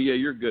say, oh, yeah,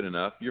 you're good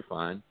enough, you're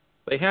fine.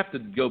 They have to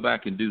go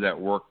back and do that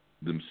work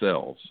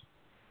themselves.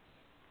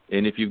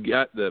 And if you've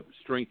got the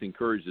strength and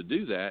courage to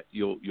do that,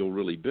 you'll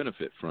really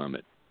benefit from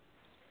it.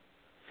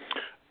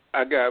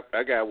 I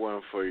got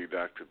one for you,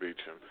 Dr.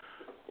 Beecham.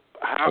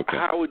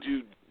 How would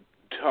you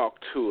talk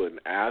to an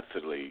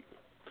athlete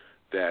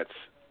that's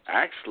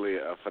actually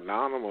a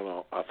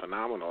phenomenal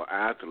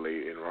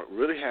athlete and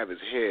really have his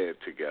head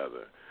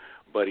together,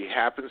 but he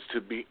happens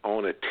to be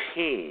on a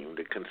team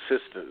that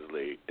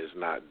consistently is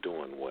not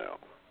doing well?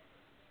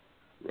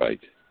 Right.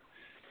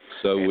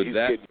 So and with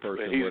that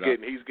person,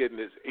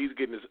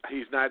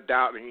 he's not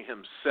doubting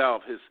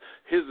himself,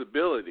 his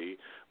ability,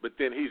 but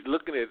then he's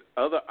looking at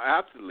other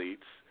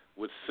athletes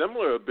with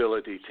similar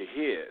ability to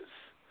his,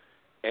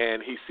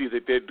 and he sees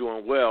that they're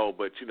doing well,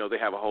 but they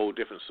have a whole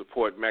different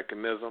support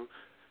mechanism.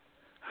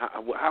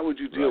 How would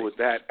you deal with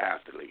that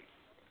athlete?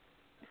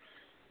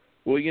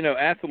 Well,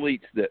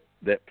 athletes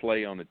that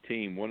play on a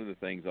team, one of the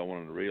things I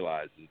want them to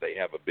realize is they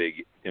have a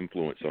big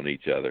influence on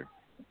each other.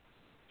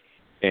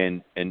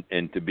 And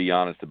to be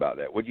honest about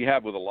that, what you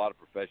have with a lot of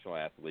professional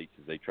athletes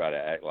is they try to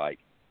act like,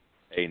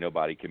 hey,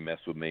 nobody can mess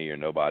with me or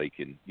nobody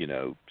can,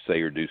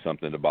 say or do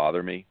something to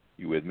bother me.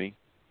 You with me?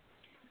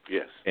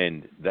 Yes.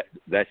 And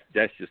that's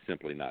just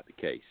simply not the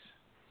case.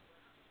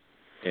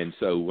 And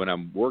so when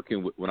I'm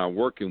working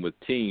with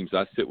teams,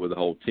 I sit with the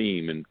whole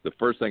team, and the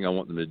first thing I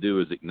want them to do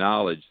is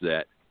acknowledge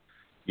that,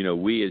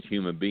 we as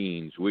human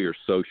beings, we are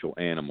social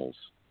animals.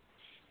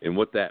 And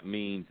what that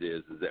means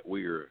is that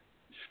we are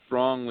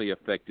strongly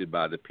affected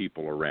by the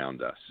people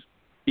around us,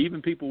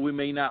 even people we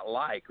may not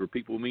like or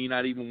people we may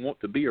not even want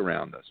to be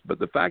around us. But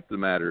the fact of the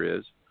matter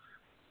is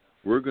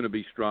we're going to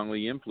be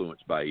strongly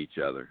influenced by each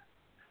other.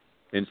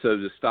 And so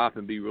to stop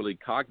and be really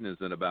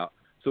cognizant about,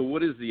 so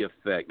what is the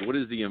effect, what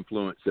is the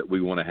influence that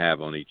we want to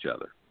have on each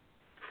other?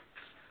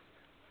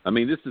 I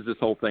mean, this is this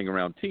whole thing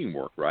around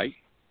teamwork, right?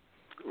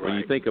 Right. When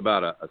you think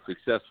about a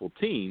successful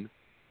team,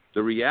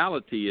 the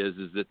reality is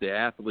that the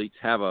athletes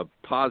have a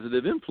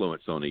positive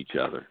influence on each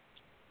other.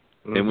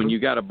 Mm-hmm. And when you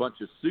got a bunch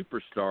of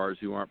superstars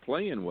who aren't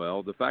playing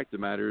well, the fact of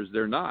the matter is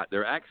they're not.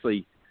 They're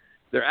actually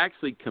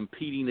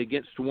competing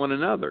against one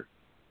another.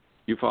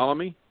 You follow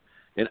me?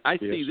 And I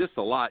see this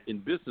a lot in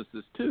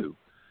businesses too.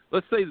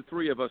 Let's say the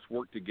three of us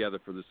work together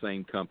for the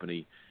same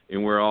company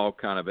and we're all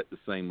kind of at the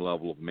same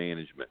level of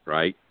management,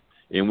 right?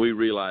 And we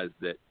realize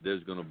that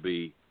there's going to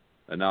be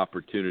an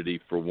opportunity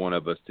for one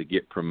of us to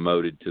get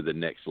promoted to the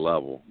next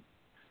level.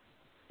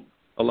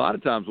 A lot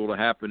of times what will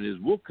happen is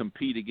we'll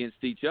compete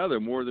against each other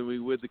more than we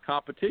would the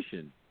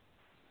competition,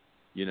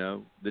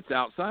 that's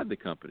outside the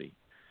company.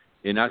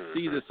 And I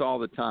see this all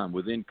the time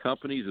within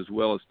companies as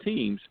well as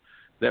teams,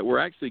 that we're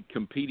actually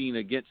competing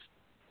against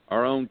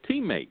our own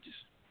teammates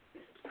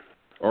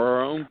or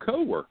our own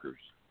coworkers.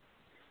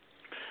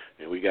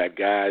 And we got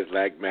guys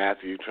like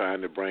Matthew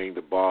trying to bring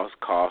the boss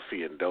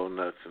coffee and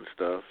donuts and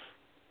stuff.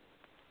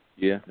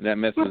 Yeah, and that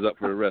messes up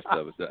for the rest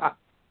of us.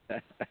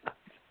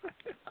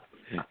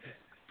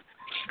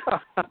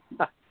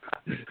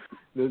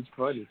 That's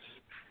funny.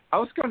 I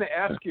was going to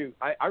ask you,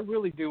 I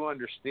really do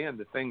understand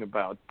the thing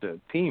about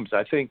teams.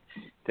 I think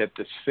that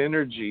the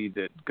synergy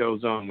that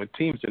goes on with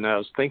teams, and I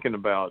was thinking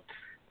about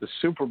the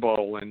Super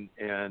Bowl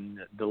and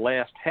the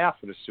last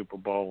half of the Super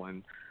Bowl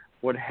and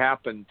what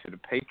happened to the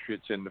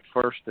Patriots in the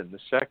first and the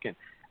second.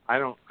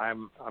 I'm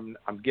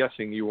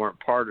guessing you weren't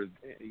part of,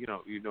 you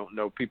don't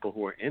know people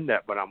who are in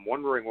that, but I'm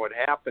wondering what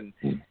happened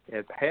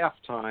at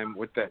halftime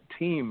with that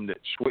team that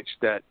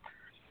switched that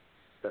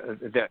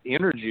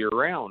energy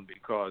around,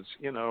 because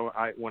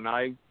when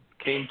I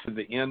came to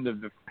the end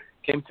of the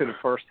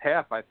first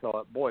half, I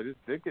thought, boy,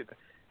 they're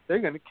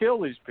going to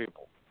kill these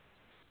people.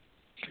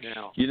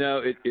 Now,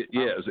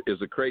 it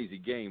was a crazy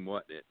game,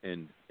 wasn't it?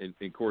 And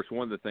of course,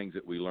 one of the things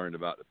that we learned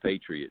about the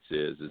Patriots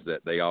is that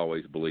they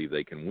always believe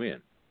they can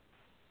win.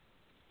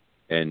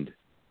 And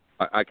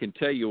I can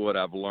tell you what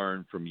I've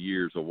learned from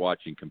years of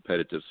watching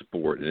competitive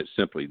sport, and it's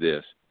simply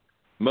this: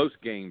 most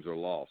games are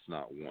lost,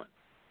 not won.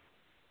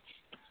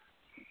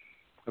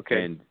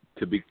 Okay. And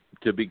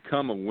to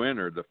become a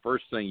winner, the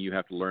first thing you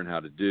have to learn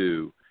how to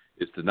do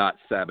is to not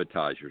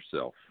sabotage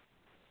yourself.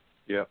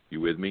 Yeah.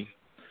 You with me?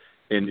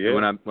 And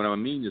when I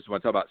mean this, when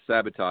I talk about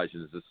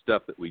sabotaging, is the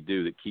stuff that we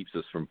do that keeps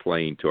us from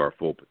playing to our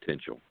full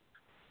potential.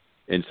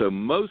 And so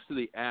most of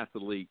the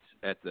athletes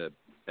at the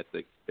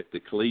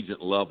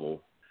collegiate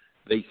level,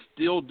 they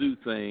still do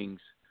things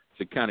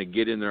to kind of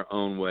get in their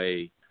own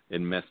way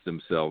and mess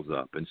themselves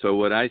up. And so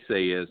what I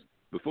say is,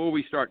 before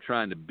we start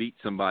trying to beat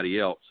somebody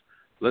else,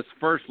 let's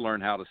first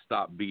learn how to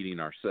stop beating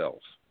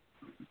ourselves.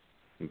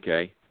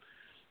 Okay?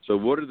 So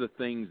what are the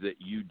things that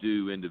you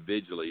do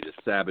individually to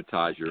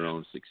sabotage your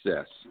own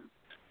success?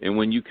 And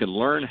when you can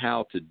learn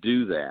how to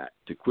do that,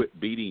 to quit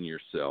beating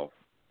yourself,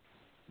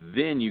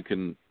 then you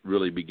can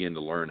really begin to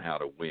learn how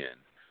to win.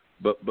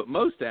 But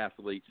most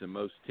athletes and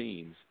most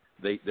teams,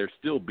 they're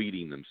still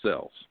beating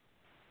themselves.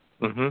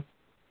 Mm-hmm.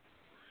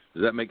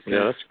 Does that make sense?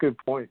 Yeah, that's a good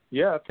point.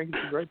 Yeah, I think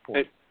it's a great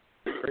point.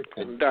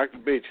 And Dr.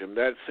 Beecham,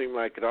 that seemed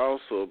like it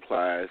also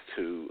applies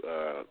to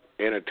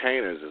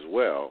entertainers as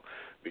well,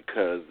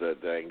 because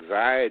the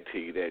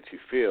anxiety that you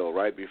feel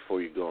right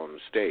before you go on the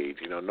stage,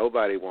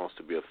 nobody wants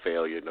to be a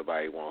failure,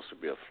 nobody wants to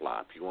be a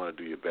flop. You want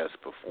to do your best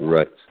performance.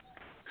 Right.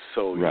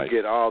 So you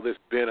get all this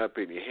bent up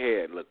in your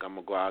head. Look, I'm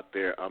going to go out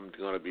there, I'm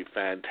going to be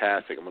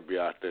fantastic, I'm going to be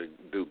out there and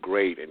do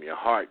great, and your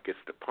heart gets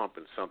to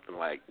pumping something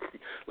like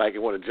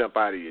you want to jump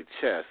out of your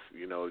chest,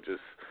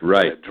 just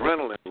right. An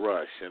adrenaline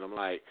rush. And I'm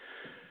like,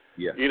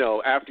 yeah.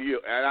 After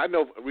you, and I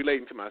know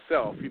relating to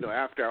myself,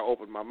 after I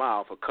open my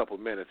mouth a couple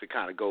minutes, it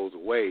kind of goes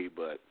away.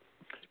 But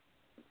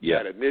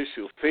that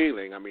initial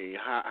feeling, I mean,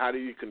 how do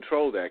you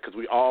control that? Because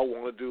we all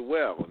want to do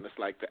well, and it's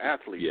like the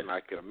athletes, and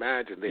I can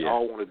imagine they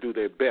all want to do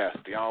their best.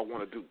 They all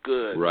want to do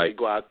good. Right. They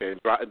go out there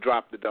and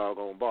drop the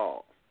doggone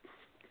ball.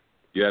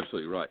 You're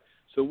absolutely right.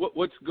 So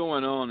what's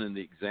going on in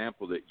the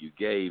example that you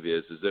gave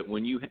is that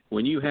when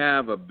you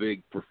have a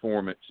big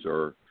performance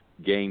or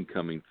game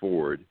coming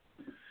forward,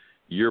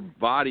 your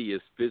body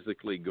is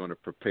physically going to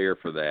prepare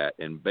for that.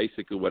 And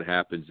basically what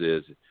happens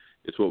is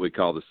it's what we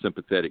call the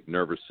sympathetic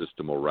nervous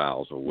system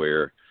arousal,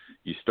 where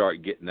you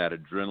start getting that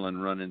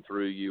adrenaline running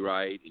through you,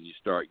 right? And you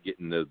start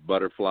getting the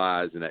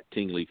butterflies and that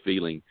tingly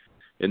feeling.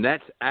 And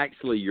that's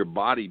actually your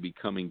body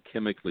becoming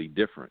chemically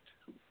different.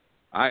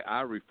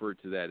 I refer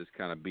to that as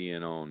kind of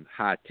being on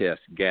high-test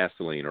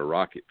gasoline or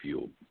rocket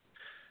fuel.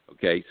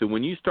 Okay, so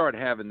when you start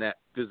having that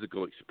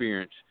physical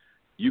experience,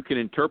 you can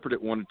interpret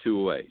it one of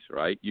two ways,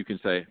 right? You can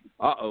say,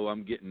 uh-oh,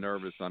 I'm getting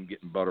nervous, I'm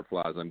getting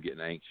butterflies, I'm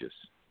getting anxious,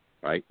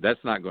 right? That's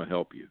not going to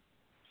help you.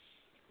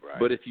 Right.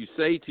 But if you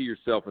say to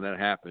yourself when that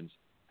happens,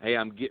 hey,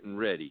 I'm getting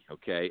ready,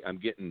 okay? I'm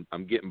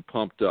getting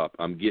pumped up,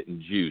 I'm getting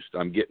juiced,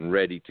 I'm getting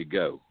ready to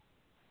go.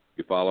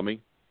 You follow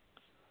me?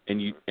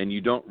 And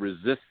you don't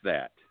resist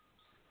that.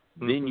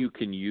 Then you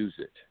can use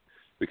it.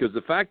 Because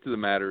the fact of the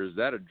matter is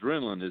that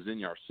adrenaline is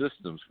in our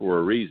systems for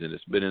a reason.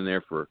 It's been in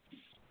there for,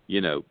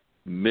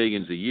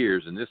 millions of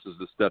years, and this is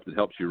the stuff that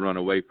helps you run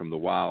away from the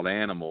wild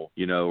animal,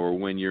 or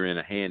when you're in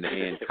a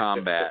hand-to-hand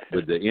combat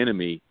with the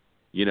enemy,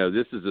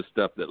 this is the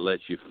stuff that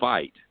lets you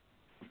fight.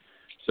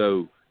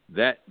 So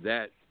that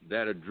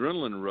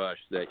adrenaline rush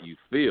that you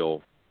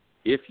feel,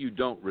 if you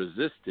don't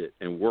resist it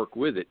and work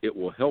with it, it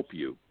will help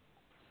you.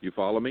 You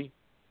follow me?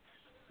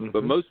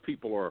 But most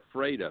people are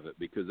afraid of it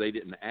because they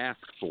didn't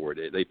ask for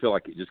it. They feel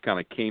like it just kind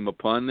of came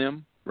upon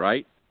them,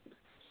 right?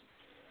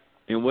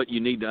 And what you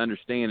need to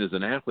understand as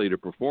an athlete or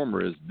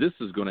performer is this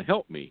is going to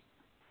help me.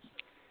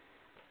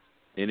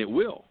 And it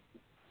will.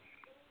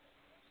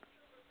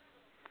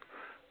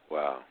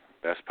 Wow.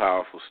 That's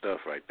powerful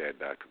stuff right there,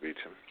 Dr.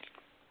 Beecham.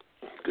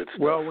 Good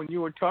stuff. Well, when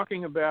you were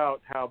talking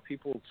about how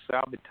people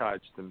sabotage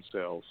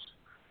themselves,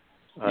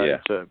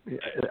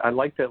 I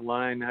like that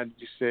line. How did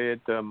you say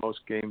it? Most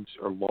games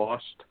are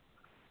lost,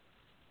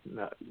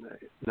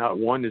 not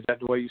won. Is that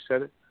the way you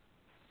said it?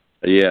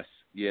 Yes.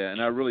 Yeah,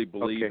 and I really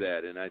believe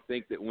that. And I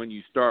think that when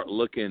you start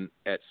looking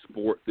at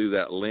sport through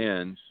that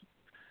lens,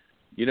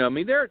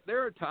 there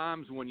are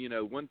times when,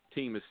 one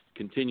team is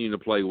continuing to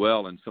play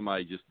well and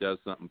somebody just does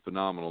something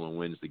phenomenal and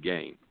wins the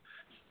game.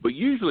 But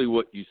usually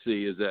what you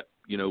see is that,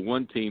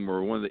 one team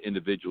or one of the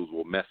individuals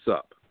will mess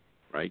up,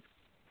 right?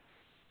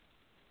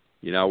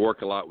 I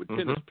work a lot with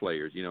tennis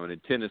players, and in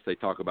tennis they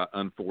talk about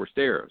unforced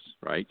errors,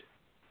 right?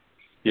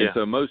 Yeah. And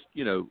so most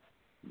of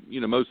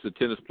the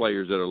tennis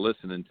players that are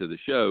listening to the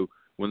show,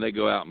 when they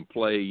go out and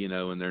play,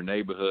 in their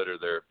neighborhood or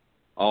their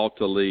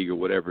Alta League or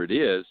whatever it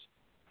is,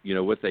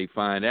 what they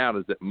find out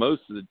is that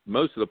most of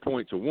the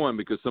points are won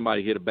because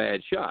somebody hit a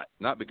bad shot,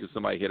 not because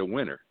somebody hit a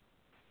winner.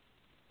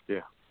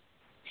 Yeah.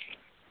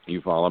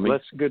 You follow me?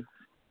 That's good.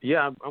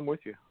 Yeah, I'm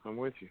with you.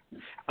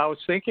 I was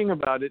thinking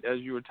about it as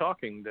you were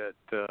talking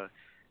that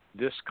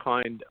this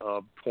kind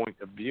of point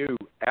of view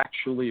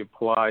actually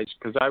applies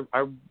because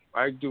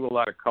I do a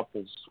lot of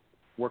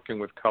working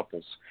with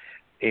couples,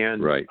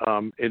 and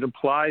it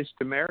applies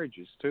to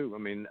marriages too. I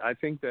mean, I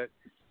think that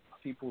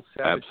people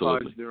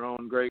sabotage their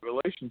own great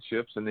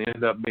relationships and they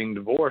end up being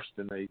divorced,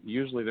 and they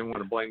usually want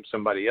to blame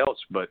somebody else.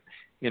 But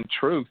in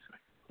truth,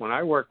 when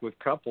I work with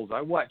couples,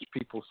 I watch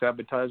people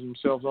sabotage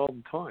themselves all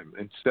the time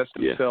and set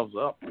themselves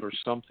up for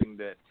something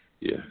that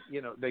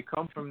they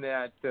come from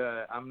that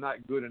I'm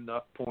not good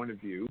enough point of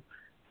view,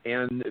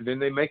 and then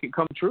they make it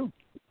come true.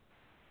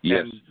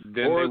 Yes. And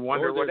then they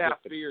wonder what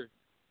happened.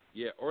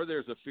 Or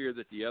there's a fear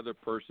that the other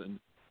person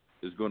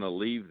is going to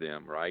leave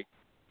them, right?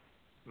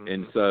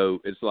 And so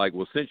it's like,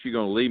 well, since you're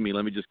going to leave me,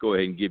 let me just go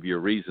ahead and give you a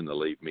reason to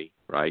leave me,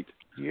 right?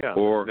 Yeah.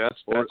 Or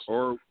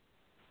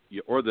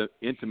the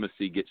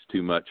intimacy gets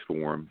too much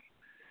for them,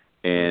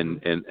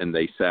 and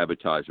they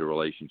sabotage a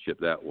relationship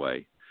that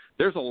way.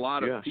 There's a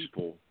lot of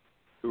people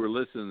who are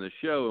listening to the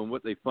show, and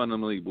what they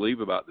fundamentally believe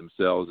about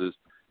themselves is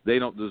they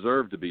don't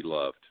deserve to be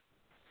loved.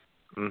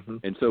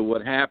 And so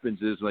what happens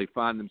is they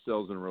find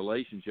themselves in a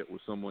relationship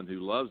with someone who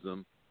loves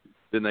them.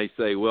 Then they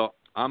say, well,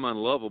 I'm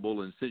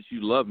unlovable, and since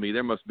you love me,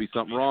 there must be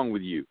something wrong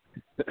with you.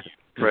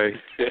 Right.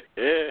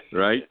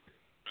 Right?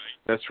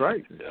 That's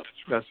right.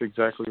 That's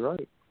exactly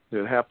right.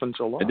 It happens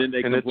a lot. And then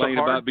they complain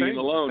about being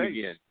alone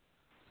again.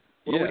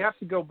 Well, we have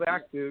to go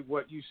back to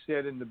what you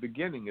said in the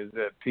beginning, is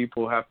that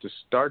people have to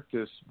start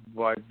this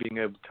by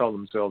being able to tell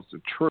themselves the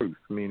truth,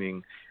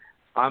 meaning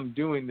I'm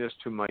doing this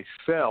to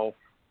myself.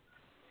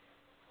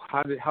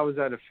 How is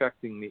that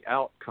affecting the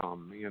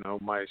outcome?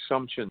 My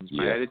assumptions,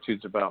 my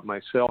attitudes about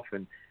myself,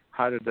 and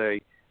how do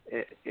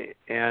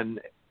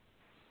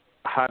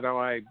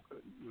I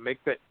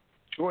make that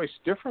choice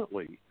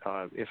differently?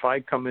 If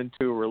I come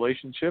into a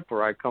relationship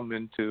or I come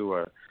into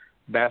a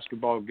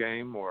basketball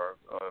game or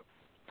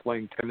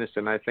playing tennis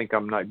and I think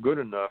I'm not good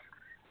enough,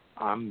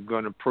 I'm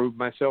going to prove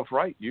myself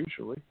right,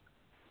 usually.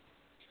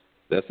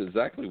 That's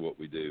exactly what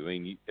we do. I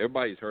mean,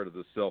 everybody's heard of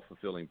the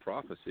self-fulfilling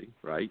prophecy,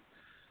 right?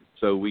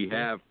 So we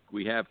have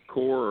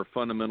core or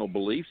fundamental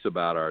beliefs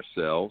about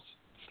ourselves,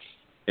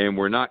 and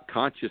we're not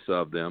conscious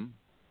of them.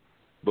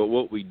 But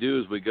what we do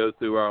is we go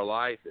through our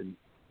life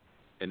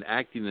and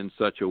acting in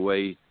such a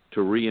way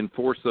to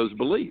reinforce those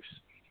beliefs.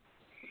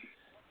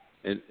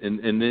 and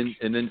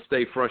then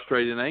stay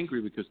frustrated and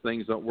angry because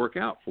things don't work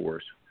out for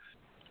us.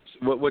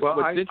 What's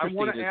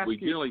interesting is we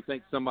generally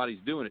think somebody's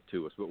doing it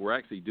to us, but we're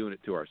actually doing it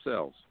to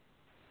ourselves.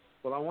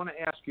 Well, I want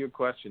to ask you a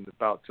question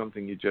about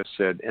something you just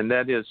said, and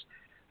that is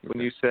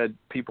when you said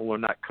people are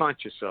not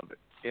conscious of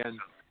it. And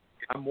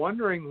I'm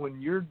wondering,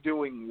 when you're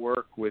doing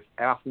work with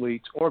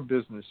athletes or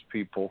business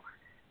people,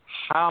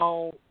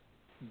 how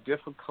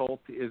difficult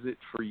is it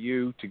for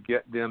you to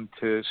get them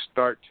to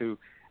start to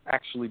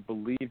actually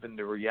believe in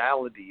the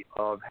reality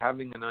of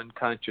having an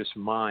unconscious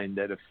mind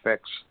that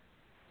affects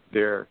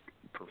their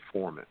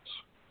performance?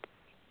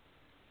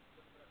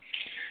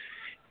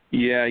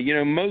 Yeah,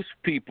 most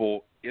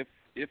people,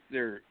 if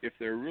they're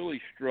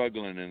really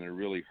struggling and they're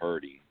really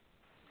hurting,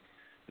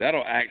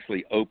 that'll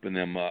actually open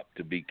them up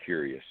to be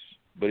curious.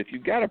 But if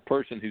you've got a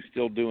person who's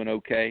still doing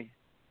okay,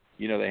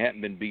 they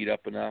haven't been beat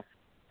up enough,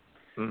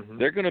 mm-hmm.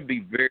 they're going to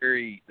be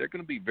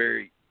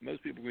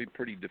most people will be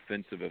pretty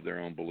defensive of their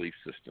own belief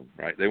system,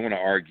 right? They want to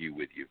argue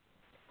with you.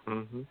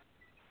 Mm-hmm.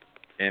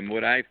 And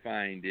what I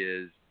find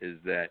is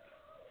that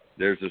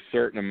there's a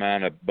certain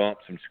amount of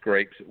bumps and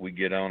scrapes that we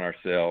get on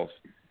ourselves,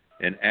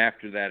 and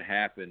after that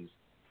happens,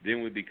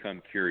 then we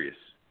become curious.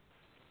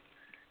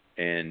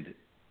 And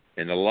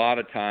a lot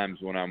of times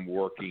when I'm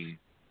working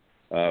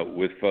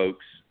with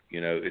folks,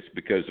 it's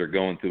because they're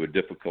going through a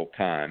difficult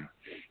time,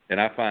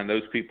 and I find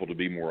those people to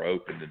be more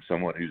open than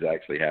someone who's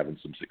actually having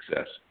some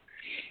success.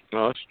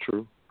 Oh, that's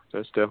true.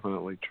 That's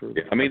definitely true.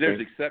 Yeah. I mean, there's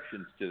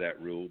exceptions to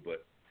that rule,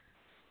 but,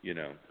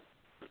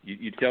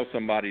 you tell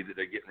somebody that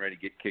they're getting ready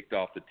to get kicked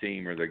off the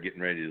team or they're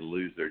getting ready to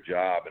lose their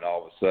job, and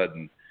all of a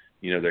sudden,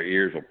 their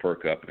ears will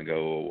perk up and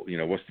go,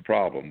 what's the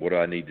problem? What do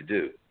I need to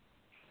do?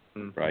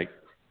 Mm-hmm. Right?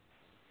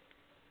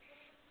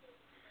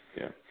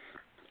 Yeah.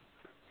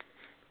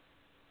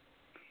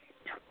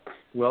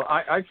 Well,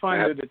 I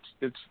find that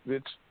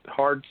it's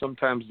hard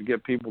sometimes to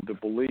get people to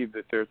believe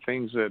that there are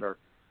things that are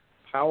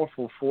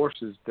powerful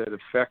forces that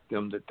affect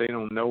them that they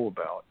don't know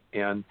about.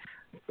 And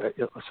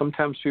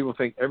sometimes people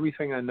think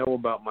everything I know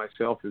about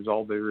myself is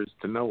all there is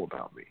to know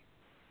about me.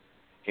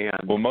 And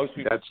most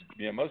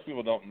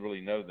people don't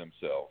really know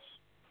themselves.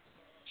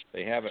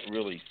 They haven't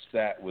really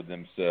sat with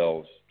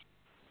themselves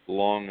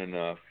long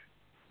enough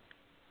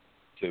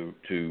to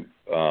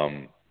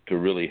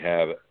really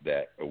have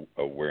that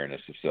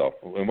awareness of self.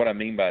 And what I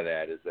mean by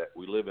that is that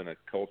we live in a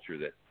culture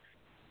that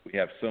we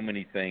have so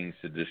many things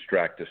to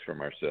distract us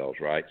from ourselves,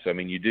 right? So, I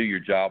mean, you do your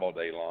job all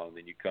day long,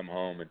 then you come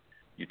home and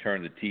you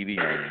turn the TV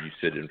on and you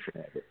sit in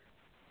front of it.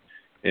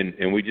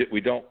 And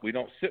we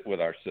don't sit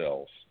with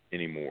ourselves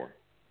anymore.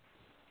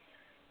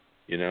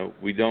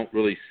 We don't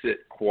really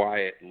sit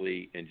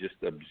quietly and just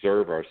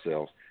observe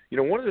ourselves.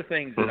 One of the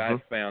things that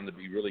I've found to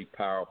be really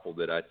powerful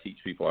that I teach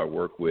people I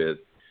work with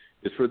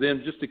is for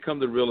them just to come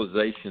to the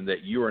realization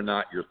that you are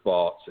not your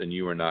thoughts and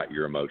you are not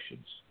your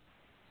emotions,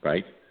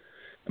 right?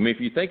 I mean, if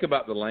you think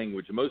about the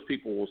language, most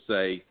people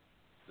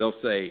they'll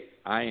say,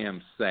 I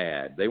am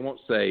sad. They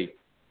won't say,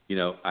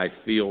 I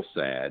feel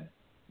sad.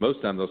 Most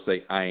of the time they'll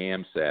say, I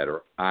am sad,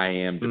 or I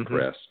am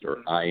depressed, or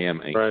I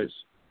am anxious. Right.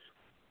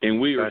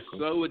 And we are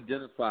so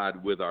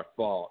identified with our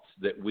thoughts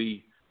that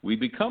we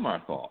become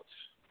our thoughts.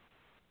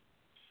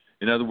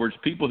 In other words,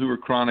 people who are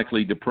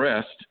chronically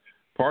depressed,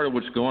 part of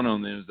what's going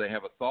on then is they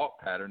have a thought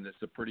pattern that's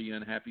a pretty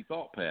unhappy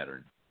thought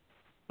pattern,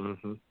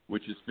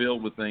 which is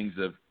filled with things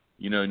of,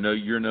 no,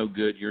 you're no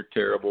good, you're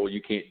terrible,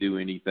 you can't do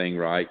anything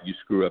right, you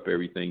screw up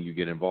everything you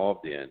get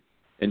involved in.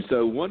 And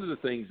so one of the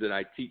things that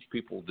I teach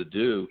people to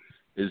do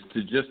is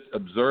to just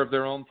observe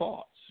their own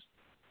thoughts.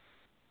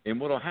 And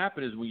what will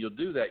happen is when you'll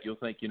do that, you'll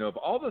think, of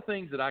all the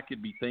things that I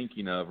could be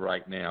thinking of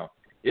right now,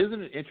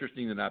 isn't it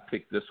interesting that I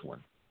picked this one?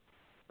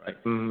 Right?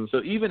 Mm-hmm.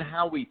 So even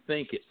how we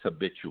think, it's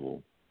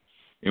habitual.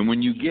 And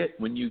when you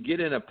get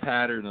in a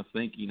pattern of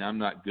thinking, I'm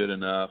not good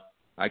enough,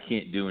 I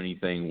can't do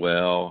anything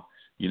well,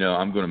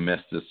 I'm going to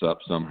mess this up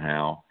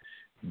somehow,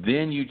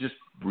 then you just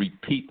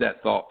repeat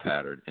that thought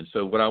pattern. And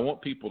so what I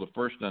want people to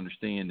first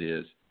understand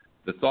is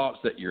the thoughts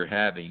that you're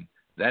having,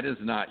 that is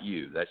not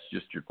you. That's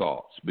just your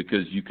thoughts,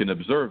 because you can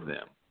observe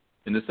them.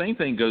 And the same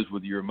thing goes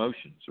with your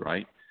emotions,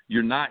 right?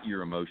 You're not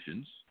your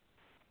emotions.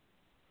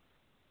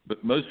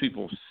 But most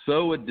people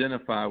so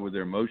identify with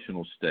their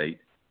emotional state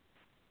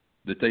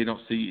that they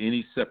don't see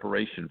any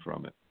separation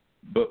from it.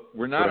 But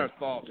we're not our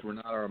thoughts. We're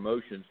not our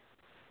emotions.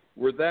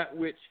 We're that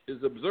which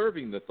is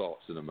observing the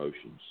thoughts and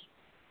emotions.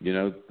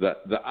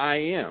 The I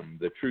am,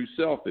 the true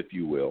self, if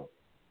you will.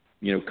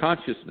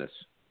 Consciousness.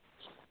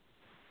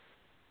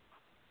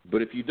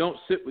 But if you don't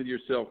sit with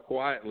yourself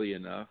quietly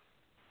enough,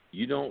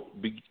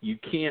 you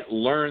can't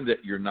learn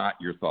that you're not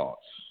your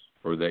thoughts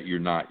or that you're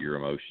not your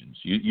emotions.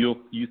 You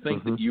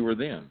think that you are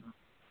them.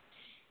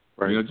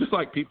 Right. Just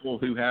like people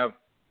who have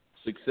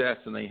success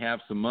and they have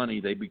some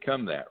money, they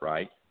become that,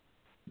 right?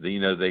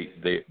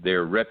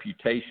 Their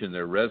reputation,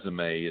 their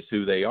resume is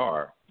who they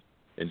are.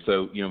 And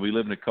so, we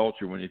live in a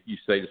culture when if you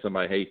say to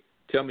somebody, hey,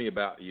 tell me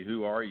about you,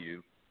 who are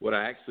you? What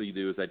I actually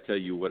do is I tell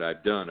you what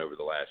I've done over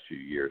the last few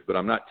years, but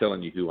I'm not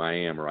telling you who I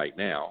am right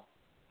now.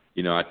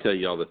 I tell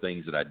you all the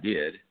things that I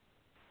did.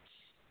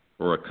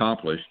 or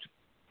accomplished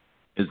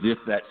as if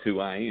that's who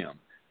I am.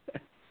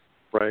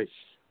 Right.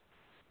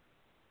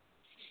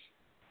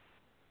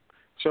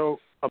 So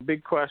a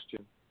big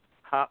question,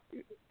 how,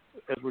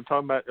 as we're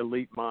talking about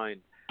elite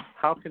mind,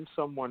 how can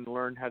someone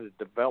learn how to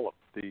develop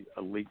the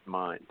elite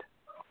mind?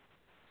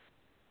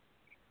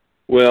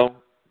 Well,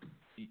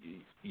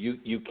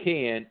 you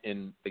can,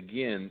 and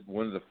again,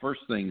 one of the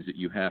first things that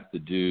you have to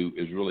do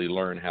is really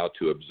learn how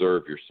to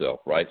observe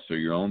yourself, right? So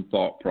your own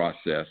thought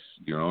process,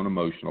 your own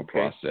emotional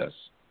process,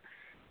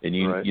 and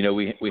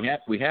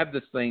we have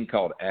this thing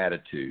called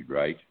attitude,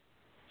 right?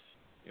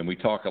 And we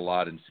talk a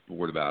lot in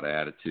sport about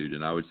attitude,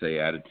 and I would say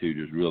attitude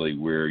is really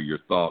where your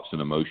thoughts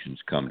and emotions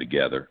come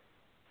together,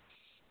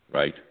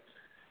 right?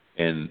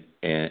 And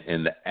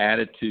the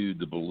attitude,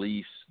 the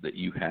beliefs that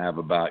you have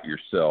about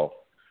yourself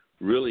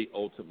really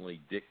ultimately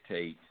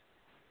dictate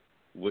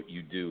what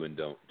you do and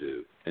don't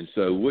do. And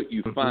so what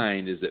you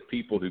find is that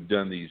people who've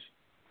done these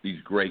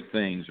great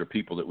things, or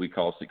people that we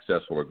call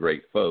successful or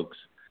great folks,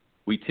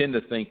 we tend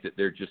to think that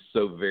they're just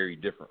so very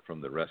different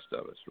from the rest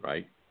of us,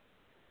 right?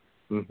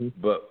 Mm-hmm.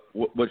 But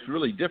what's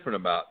really different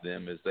about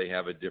them is they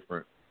have a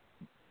different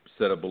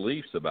set of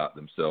beliefs about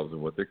themselves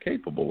and what they're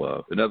capable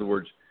of. In other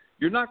words,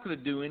 you're not going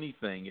to do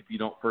anything if you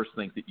don't first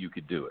think that you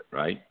could do it,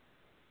 right?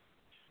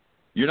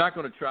 You're not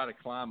going to try to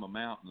climb a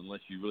mountain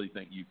unless you really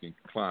think you can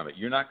climb it.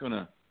 You're not going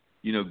to,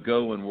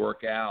 go and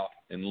work out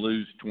and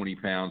lose 20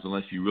 pounds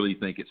unless you really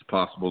think it's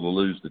possible to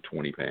lose the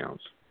 20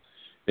 pounds.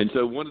 And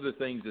so one of the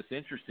things that's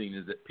interesting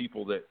is that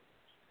people that,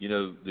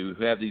 who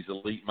have these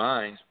elite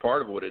minds,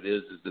 part of what it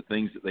is the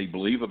things that they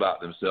believe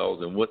about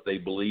themselves and what they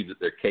believe that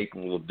they're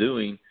capable of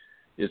doing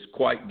is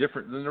quite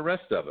different than the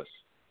rest of us.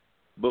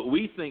 But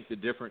we think the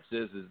difference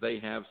is they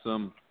have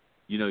some,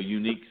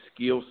 unique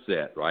skill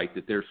set, right?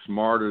 That they're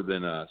smarter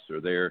than us, or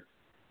they're,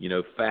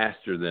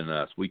 faster than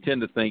us. We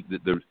tend to think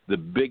that the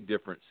big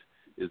difference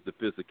is the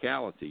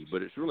physicality,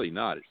 but it's really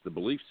not. It's the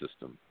belief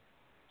system.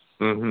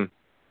 Mm-hmm.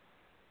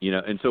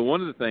 And so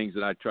one of the things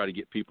that I try to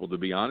get people to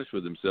be honest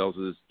with themselves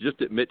is just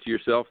admit to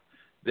yourself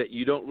that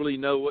you don't really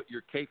know what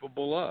you're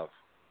capable of.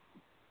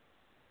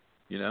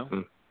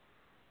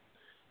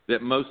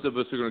 That most of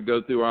us are going to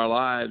go through our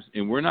lives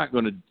and we're not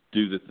going to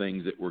do the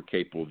things that we're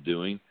capable of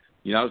doing.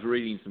 I was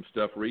reading some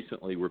stuff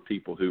recently where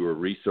people who are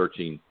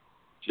researching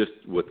just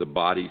what the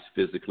body's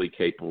physically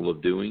capable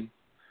of doing.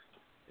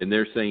 And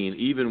they're saying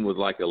even with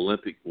like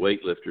Olympic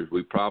weightlifters,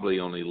 we probably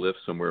only lift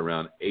somewhere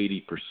around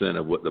 80%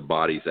 of what the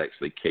body's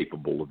actually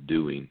capable of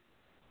doing.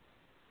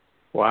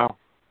 Wow.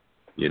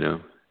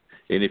 And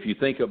if you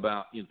think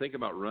about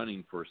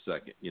running for a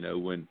second,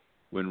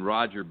 when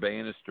Roger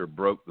Bannister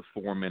broke the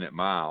 4-minute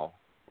mile,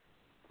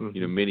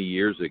 many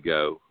years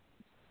ago,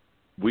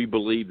 we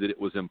believed that it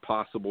was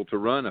impossible to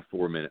run a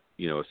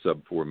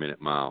sub 4-minute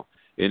mile.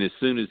 And as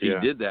soon as he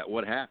did that,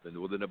 what happened?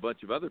 Well, then a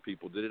bunch of other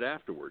people did it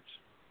afterwards.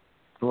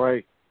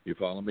 Right. You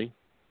follow me?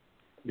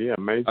 Yeah,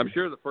 amazing. I'm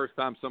sure the first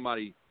time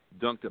somebody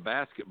dunked a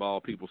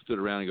basketball, people stood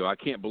around and go, I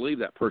can't believe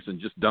that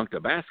person just dunked a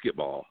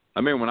basketball. I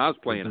remember when I was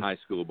playing high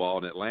school ball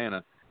in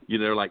Atlanta,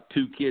 there were like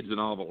 2 kids in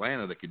all of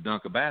Atlanta that could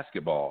dunk a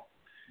basketball.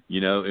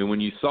 And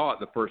when you saw it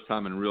the first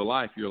time in real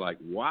life, you're like,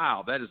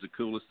 wow, that is the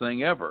coolest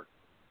thing ever.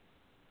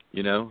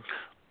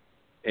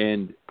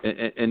 And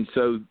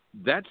so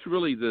that's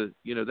really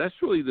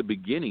the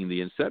beginning,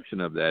 the inception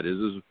of that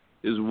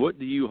is what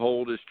do you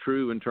hold as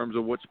true in terms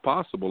of what's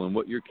possible and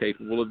what you're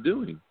capable of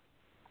doing.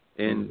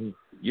 And,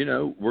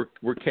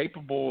 we're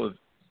capable of,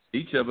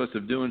 each of us,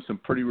 of doing some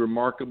pretty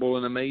remarkable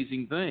and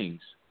amazing things.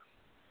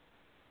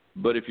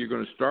 But if you're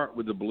going to start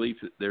with the belief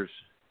that there's,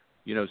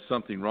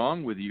 something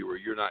wrong with you, or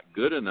you're not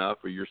good enough,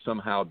 or you're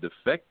somehow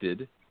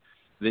defected,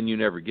 then you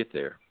never get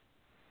there.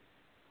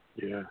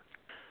 Yeah.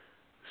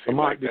 So,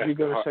 Mike, did you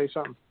going to say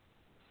something?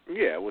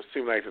 Yeah, it would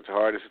seem like the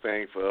hardest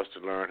thing for us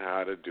to learn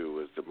how to do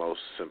is the most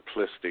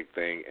simplistic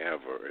thing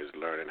ever, is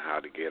learning how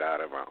to get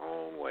out of our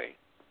own way.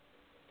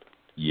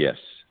 Yes.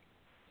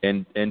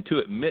 And to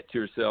admit to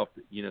yourself,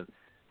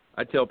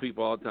 I tell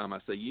people all the time, I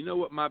say, you know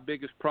what my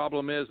biggest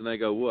problem is? And they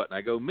go, what? And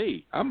I go,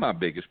 me. I'm my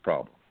biggest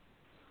problem.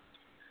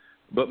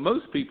 But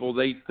most people,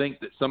 they think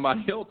that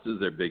somebody else is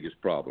their biggest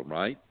problem,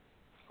 right?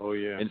 Oh,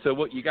 yeah. And so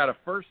what you got to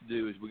first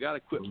do is we got to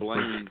quit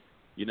blaming,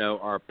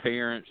 our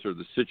parents or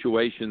the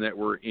situation that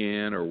we're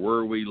in or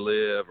where we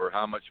live or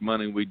how much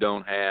money we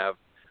don't have.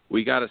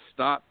 We got to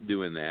stop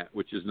doing that,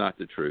 which is not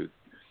the truth.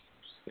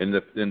 And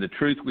the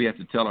truth we have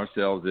to tell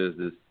ourselves is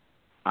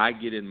I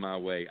get in my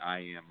way. I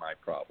am my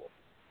problem.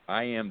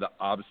 I am the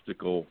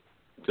obstacle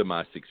to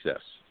my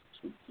success.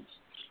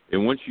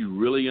 And once you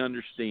really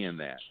understand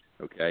that,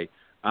 okay,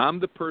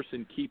 I'm the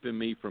person keeping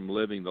me from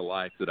living the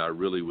life that I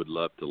really would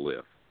love to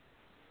live.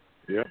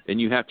 Yeah. And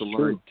you have to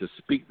learn to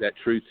speak that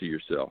truth to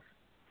yourself.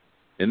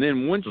 And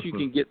then once you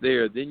can get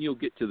there, then you'll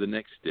get to the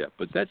next step.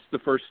 But that's the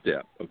first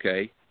step,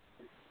 okay?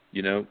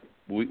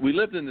 We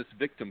lived in this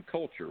victim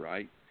culture,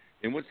 right?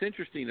 And what's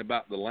interesting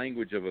about the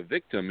language of a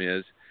victim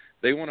is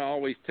they want to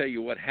always tell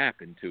you what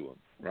happened to them,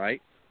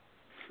 right?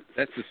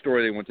 That's the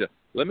story they want to tell.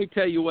 Let me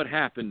tell you what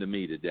happened to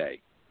me today,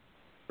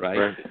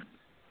 right?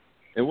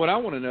 And what I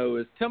want to know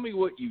is, tell me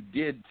what you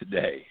did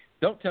today.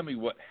 Don't tell me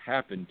what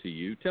happened to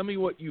you. Tell me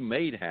what you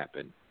made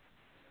happen.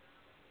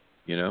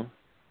 You know,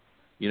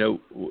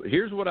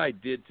 here's what I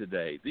did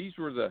today. These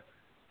were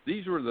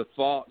the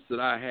thoughts that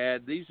I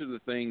had. These are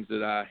the things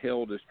that I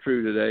held as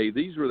true today.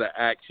 These were the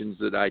actions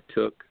that I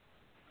took.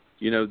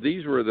 You know,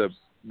 these were the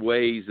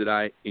ways that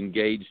I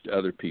engaged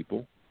other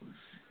people.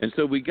 And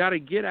so we got to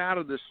get out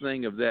of this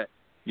thing of that,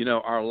 you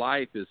know, our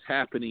life is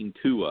happening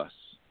to us,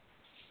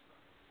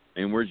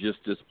 and we're just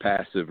this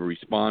passive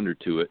responder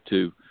to it.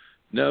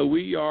 No,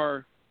 we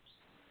are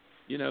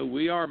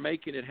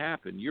making it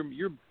happen.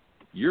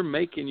 You're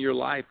making your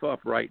life up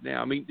right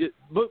now. I mean,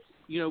 but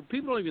you know,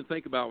 people don't even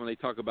think about when they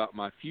talk about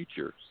my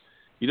future.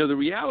 You know, the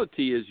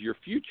reality is your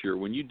future.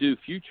 When you do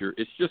future,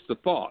 it's just a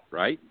thought,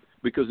 right?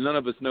 Because none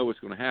of us know what's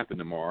going to happen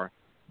tomorrow,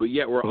 but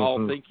yet we're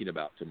all thinking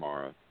about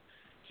tomorrow.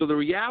 So the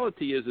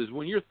reality is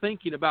when you're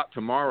thinking about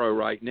tomorrow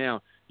right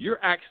now, you're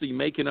actually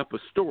making up a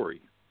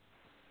story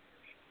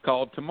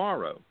called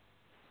tomorrow.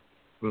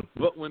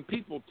 But when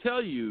people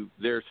tell you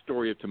their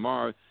story of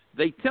tomorrow,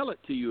 they tell it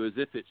to you as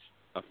if it's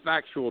a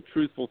factual,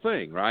 truthful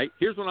thing, right?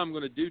 Here's what I'm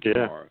going to do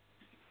tomorrow.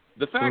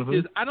 The fact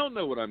is, I don't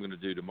know what I'm going to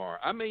do tomorrow.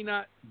 I may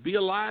not be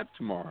alive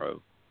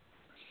tomorrow.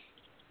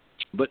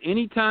 But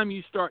anytime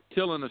you start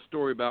telling a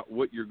story about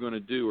what you're going to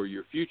do or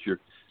your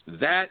future,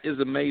 that is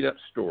a made-up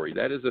story.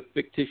 That is a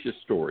fictitious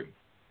story.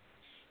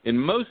 And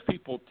most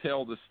people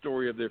tell the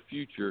story of their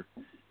future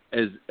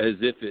as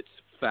if it's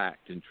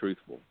fact and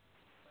truthful.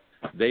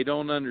 They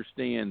don't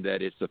understand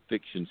that it's a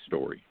fiction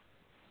story.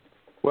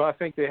 Well, I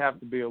think they have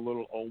to be a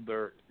little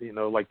older, you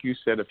know, like you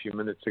said a few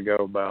minutes ago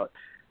about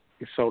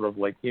sort of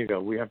like, you know,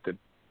 we have to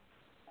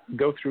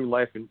go through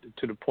life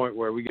to the point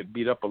where we get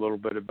beat up a little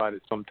bit about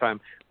it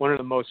sometime. One of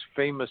the most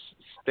famous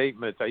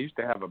statements, I used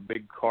to have a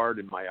big card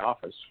in my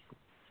office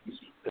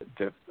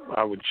that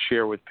I would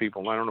share with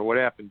people. I don't know what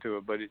happened to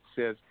it, but it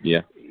says,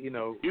 you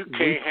know, you we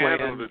can't handle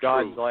planned the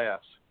God's truth.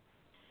 glass.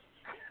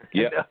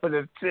 Yeah.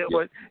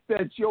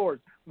 That's yours.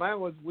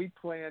 Mine was we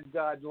planned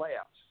God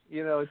laughs.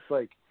 You know, it's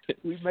like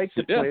we make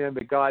the plan,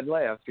 but God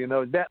laughs. You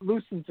know, that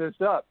loosens us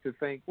up to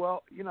think,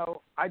 well, you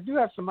know, I do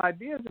have some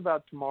ideas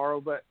about tomorrow,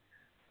 but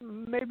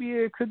maybe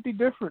it could be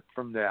different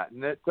from that.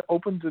 And that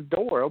opens a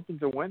door,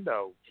 opens a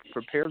window,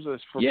 prepares us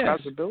for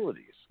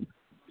possibilities.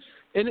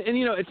 And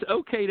you know, it's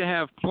okay to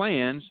have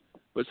plans,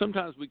 but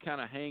sometimes we kind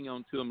of hang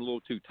on to them a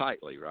little too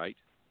tightly, right?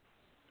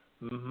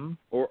 Mm-hmm.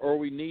 Or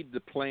we need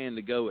the plan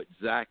to go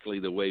exactly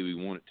the way we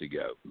want it to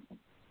go.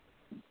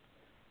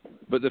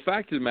 But the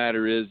fact of the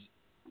matter is,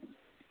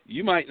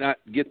 you might not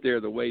get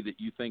there the way that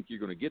you think you're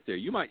going to get there.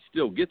 You might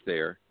still get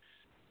there,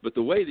 but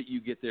the way that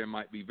you get there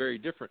might be very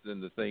different than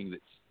the thing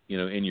that's, you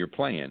know, in your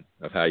plan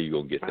of how you're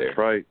going to get there. That's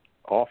right.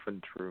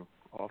 Often true.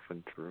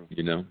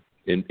 You know,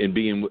 and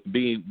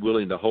being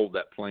willing to hold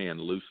that plan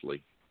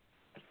loosely.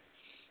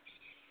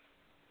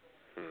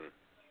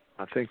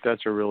 I think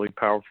that's a really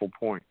powerful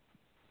point.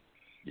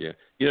 Yeah.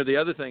 You know, the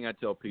other thing I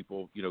tell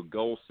people, you know,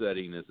 goal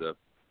setting is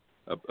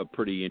a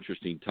pretty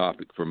interesting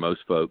topic for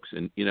most folks.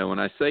 And, you know, when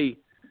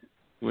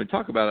we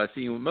talk about it, I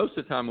see most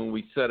of the time when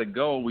we set a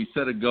goal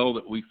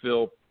that we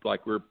feel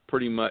like we're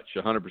pretty much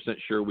 100%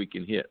 sure we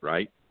can hit,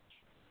 right?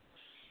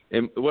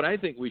 And what I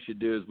think we should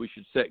do is we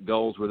should set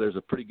goals where there's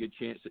a pretty good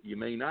chance that you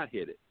may not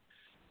hit it.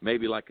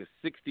 Maybe like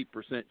a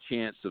 60%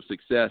 chance of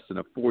success and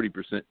a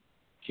 40%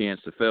 chance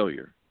of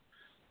failure,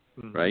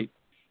 right?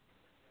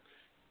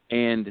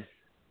 And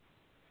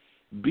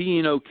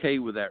being okay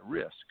with that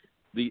risk.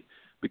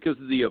 Because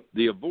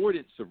the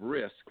avoidance of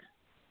risk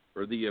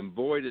or the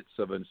avoidance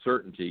of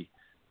uncertainty,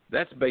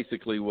 that's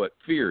basically what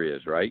fear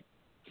is, right?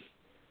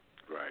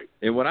 Right.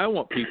 And what I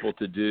want people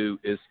to do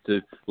is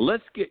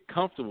let's get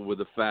comfortable with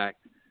the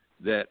fact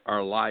that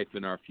our life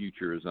and our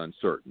future is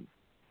uncertain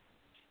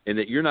and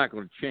that you're not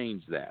going to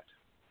change that.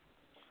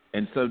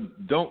 And so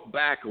don't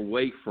back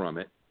away from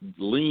it.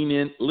 Lean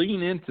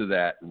into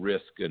that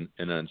risk and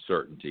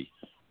uncertainty.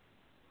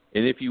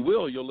 And if you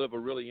will, you'll live a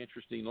really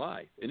interesting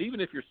life. And even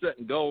if you're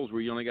setting goals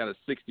where you only got a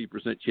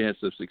 60% chance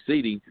of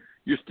succeeding,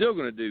 you're still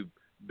going to do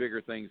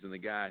bigger things than the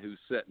guy who's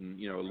setting,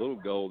 you know, a little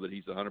goal that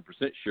he's 100%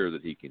 sure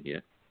that he can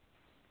hit.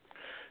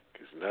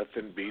 Because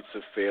nothing beats a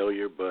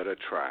failure but a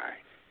try.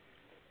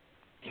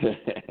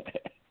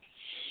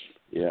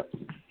 Yeah.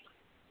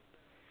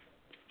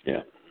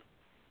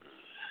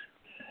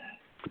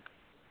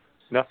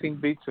 Nothing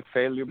beats a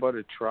failure but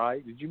a try.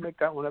 Did you make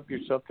that one up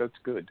yourself? That's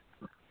good.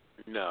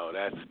 No,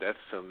 that's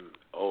some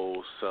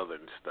old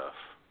Southern stuff.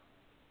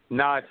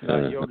 No, it's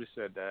not. Yoda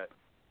said that.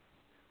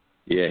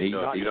 Yeah,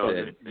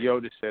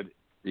 Yoda said it.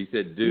 He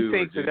said do. He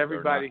thinks that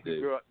everybody who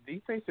grew up.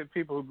 He thinks that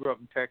people who grew up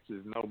in Texas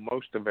know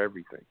most of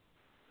everything.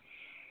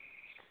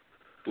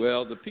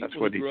 Well, the people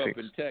who grew up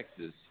in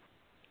Texas,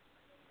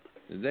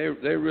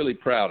 they're really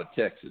proud of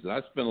Texas, and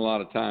I spent a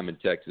lot of time in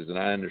Texas, and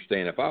I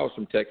understand. If I was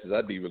from Texas,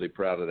 I'd be really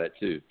proud of that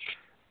too.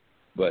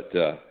 But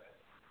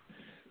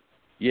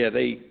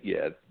they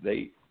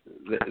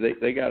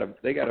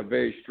got a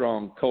very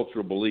strong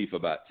cultural belief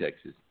about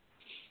Texas.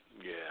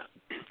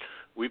 Yeah.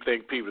 we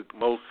think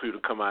most people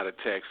come out of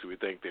Texas, we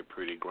think they're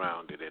pretty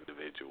grounded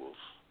individuals.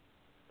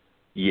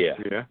 Yeah.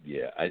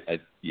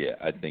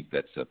 I think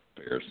that's a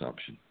fair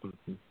assumption.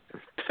 Mm-hmm.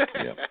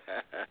 Yeah.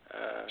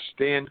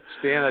 Stan,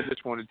 I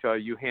just want to tell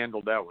you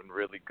handled that one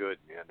really good,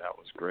 man. That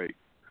was great.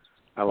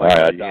 I like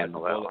how you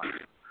handled that one.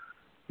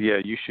 Yeah,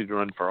 you should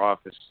run for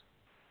office.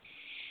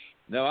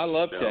 No, I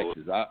love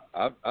Texas.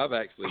 I've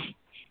actually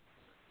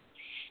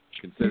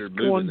considered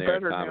moving there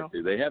a time or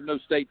two. They have no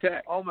state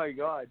tax. Oh my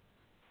God.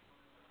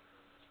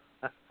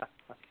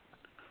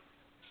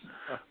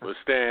 Well,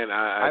 Stan,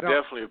 I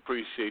definitely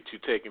appreciate you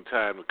taking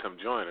time to come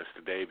join us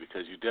today,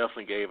 because you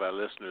definitely gave our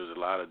listeners a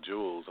lot of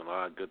jewels and a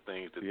lot of good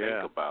things to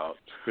think about.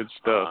 Good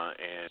stuff.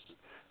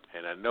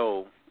 And I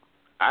know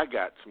I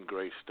got some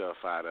great stuff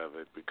out of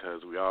it,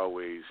 because we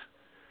always,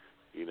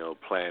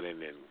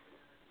 planning and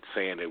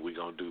saying that we're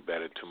going to do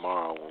better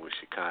tomorrow, when we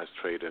should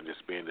concentrate on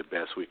just being the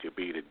best we could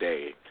be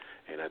today.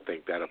 And I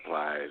think that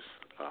applies.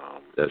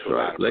 That's to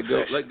right. A lot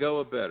of Let go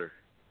of better.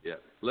 Yeah.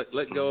 Let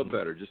go of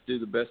better. Just do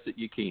the best that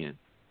you can.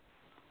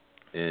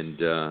 And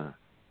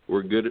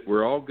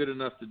we're all good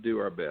enough to do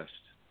our best.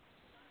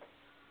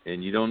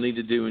 And you don't need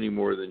to do any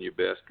more than your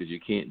best, because you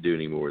can't do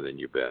any more than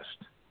your best.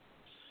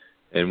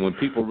 And when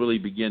people really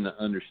begin to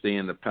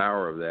understand the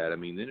power of that,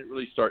 then it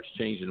really starts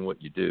changing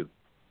what you do.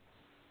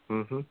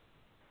 Mhm.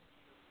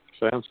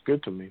 Sounds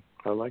good to me.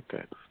 I like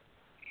that.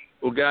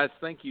 Well, guys,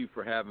 thank you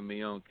for having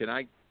me on. Can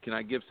I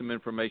give some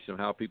information on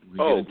how people can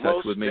get in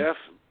touch with me?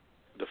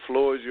 The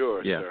floor is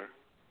yours, sir.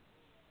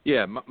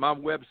 Yeah, my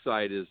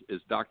website is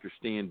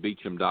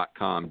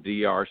drstanbeecham.com.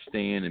 Dr.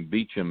 Stan, and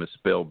Beecham is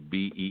spelled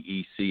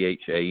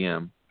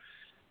Beecham.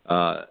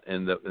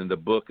 And the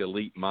book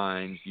Elite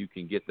Minds, you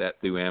can get that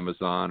through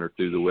Amazon or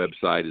through the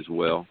website as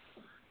well.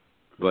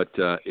 But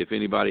if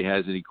anybody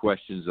has any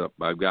questions,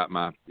 I've got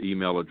my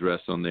email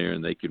address on there,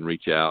 and they can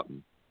reach out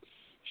and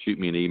shoot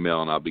me an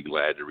email, and I'll be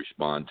glad to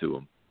respond to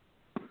them.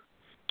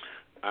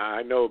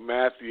 I know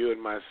Matthew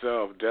and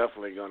myself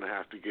definitely going to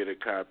have to get a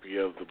copy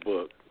of the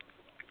book.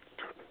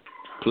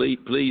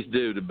 Please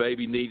do. The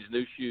baby needs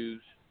new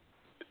shoes.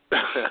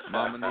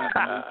 Mama needs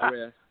a new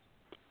dress.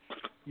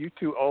 You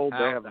too old to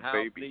have a baby. The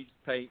house needs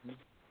painting.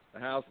 The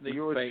house needs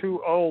You were painting.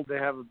 too old to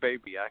have a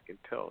baby. I can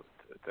tell.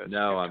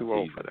 I'm too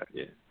old for that.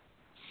 Yeah.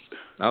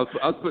 I'll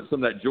put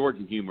some of that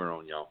Georgia humor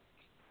on y'all.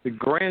 The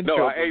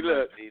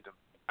grandchildren need them.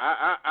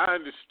 I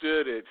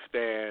understood it,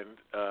 Stan.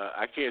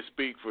 I can't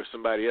speak for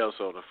somebody else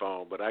on the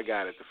phone, but I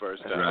got it the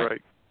first time.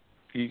 Right.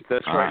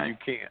 That's right. You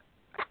can't.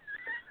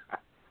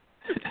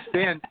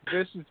 Stan,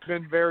 this has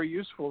been very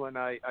useful, and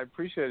I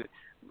appreciate it.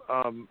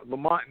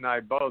 Lamont and I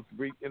both,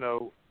 we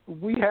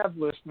have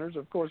listeners.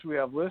 Of course, we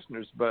have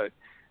listeners, but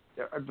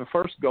the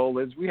first goal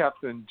is we have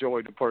to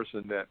enjoy the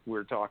person that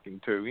we're talking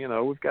to.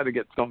 We've got to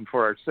get something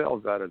for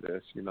ourselves out of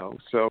this,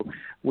 So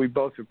we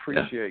both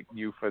appreciate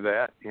you for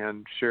that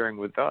and sharing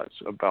with us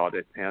about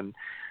it. And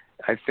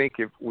I think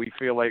if we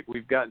feel like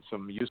we've gotten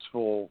some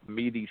useful,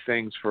 meaty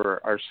things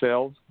for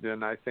ourselves,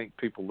 then I think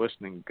people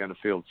listening are going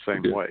to feel the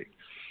same way.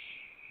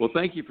 Well,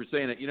 thank you for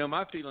saying that.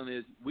 My feeling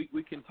is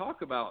we can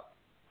talk about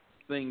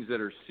things that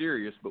are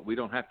serious, but we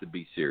don't have to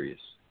be serious.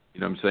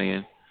 You know what I'm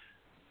saying?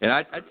 And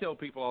I tell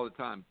people all the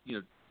time,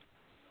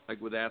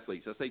 like with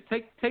athletes, I say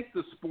take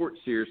the sport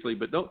seriously,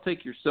 but don't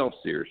take yourself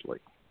seriously.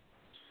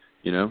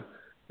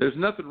 There's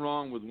nothing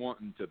wrong with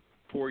wanting to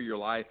pour your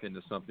life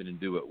into something and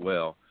do it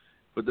well.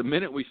 But the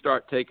minute we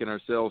start taking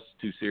ourselves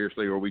too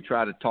seriously, or we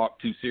try to talk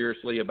too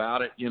seriously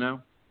about it,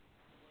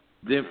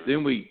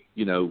 then we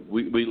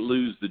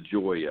lose the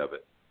joy of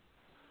it.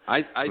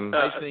 I think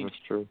that's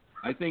true.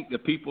 I think the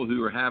people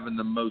who are having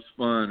the most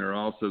fun are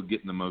also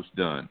getting the most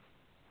done.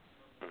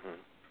 Mm-hmm.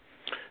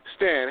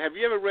 Stan, have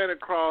you ever ran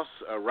across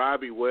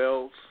Robbie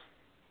Wells?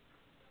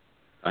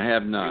 I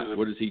have not.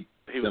 What is he?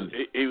 He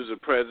was a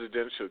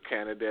presidential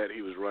candidate.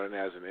 He was running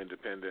as an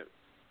independent.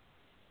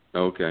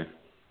 Okay.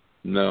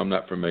 No, I'm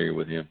not familiar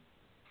with him.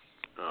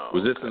 Oh,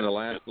 was this in the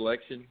last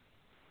election?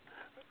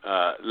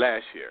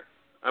 Last year.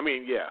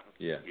 Yeah.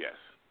 Yeah. Yes.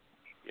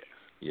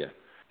 Yeah.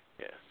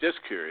 Yes. Just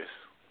curious.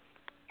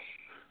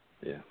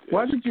 Yeah.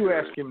 Why did you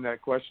ask him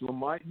that question,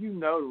 Lamont?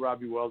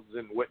 Robbie Wells is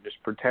in witness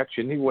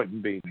protection. He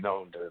wouldn't be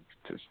known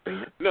to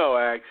stand. No,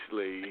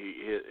 actually,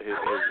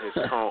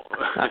 his home.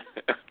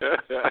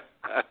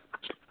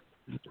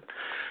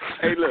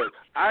 Hey, look,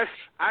 I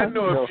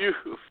know a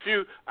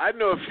few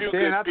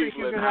Dan, good people in high places. I think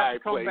you're going to have to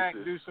come back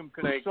and do some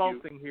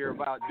consulting here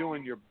about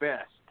doing your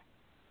best.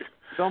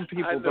 Some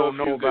people don't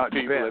know about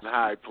your best. I know a few good people in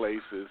high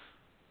places.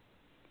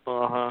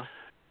 Uh-huh.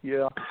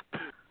 Yeah.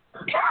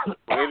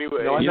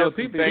 Anyway, I know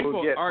people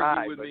get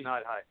argue high, with but me.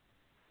 Not high.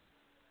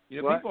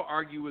 People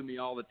argue with me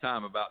all the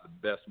time about the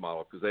best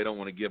model because they don't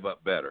want to give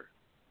up better.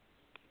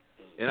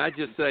 And I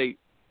just say,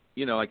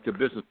 like the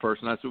business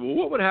person, I said, well,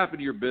 what would happen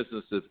to your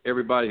business if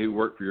everybody who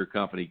worked for your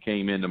company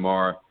came in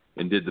tomorrow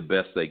and did the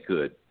best they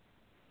could?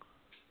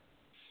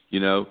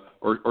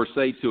 Or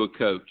say to a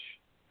coach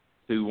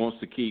who wants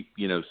to keep,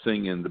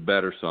 singing the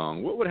better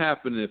song, what would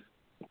happen if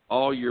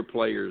all your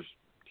players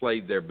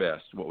played their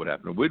best? What would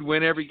happen? We'd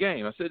win every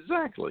game. I said,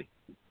 exactly.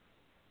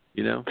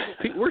 You know,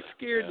 we're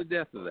scared to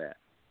death of that.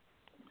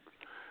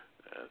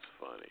 That's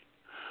funny.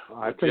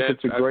 I think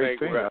it's a great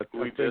thing. I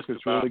think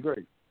it's really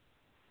great.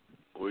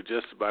 We're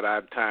just about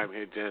out of time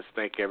here, gents.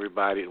 Thank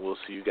everybody, and we'll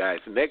see you guys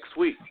next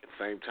week,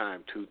 same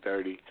time,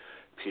 2:30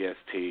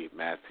 PST.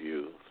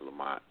 Matthew,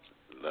 Lamont,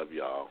 love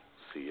y'all.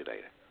 See you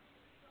later.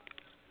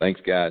 Thanks,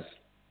 guys.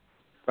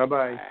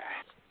 Bye-bye.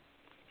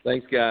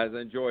 Thanks, guys. I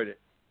enjoyed it.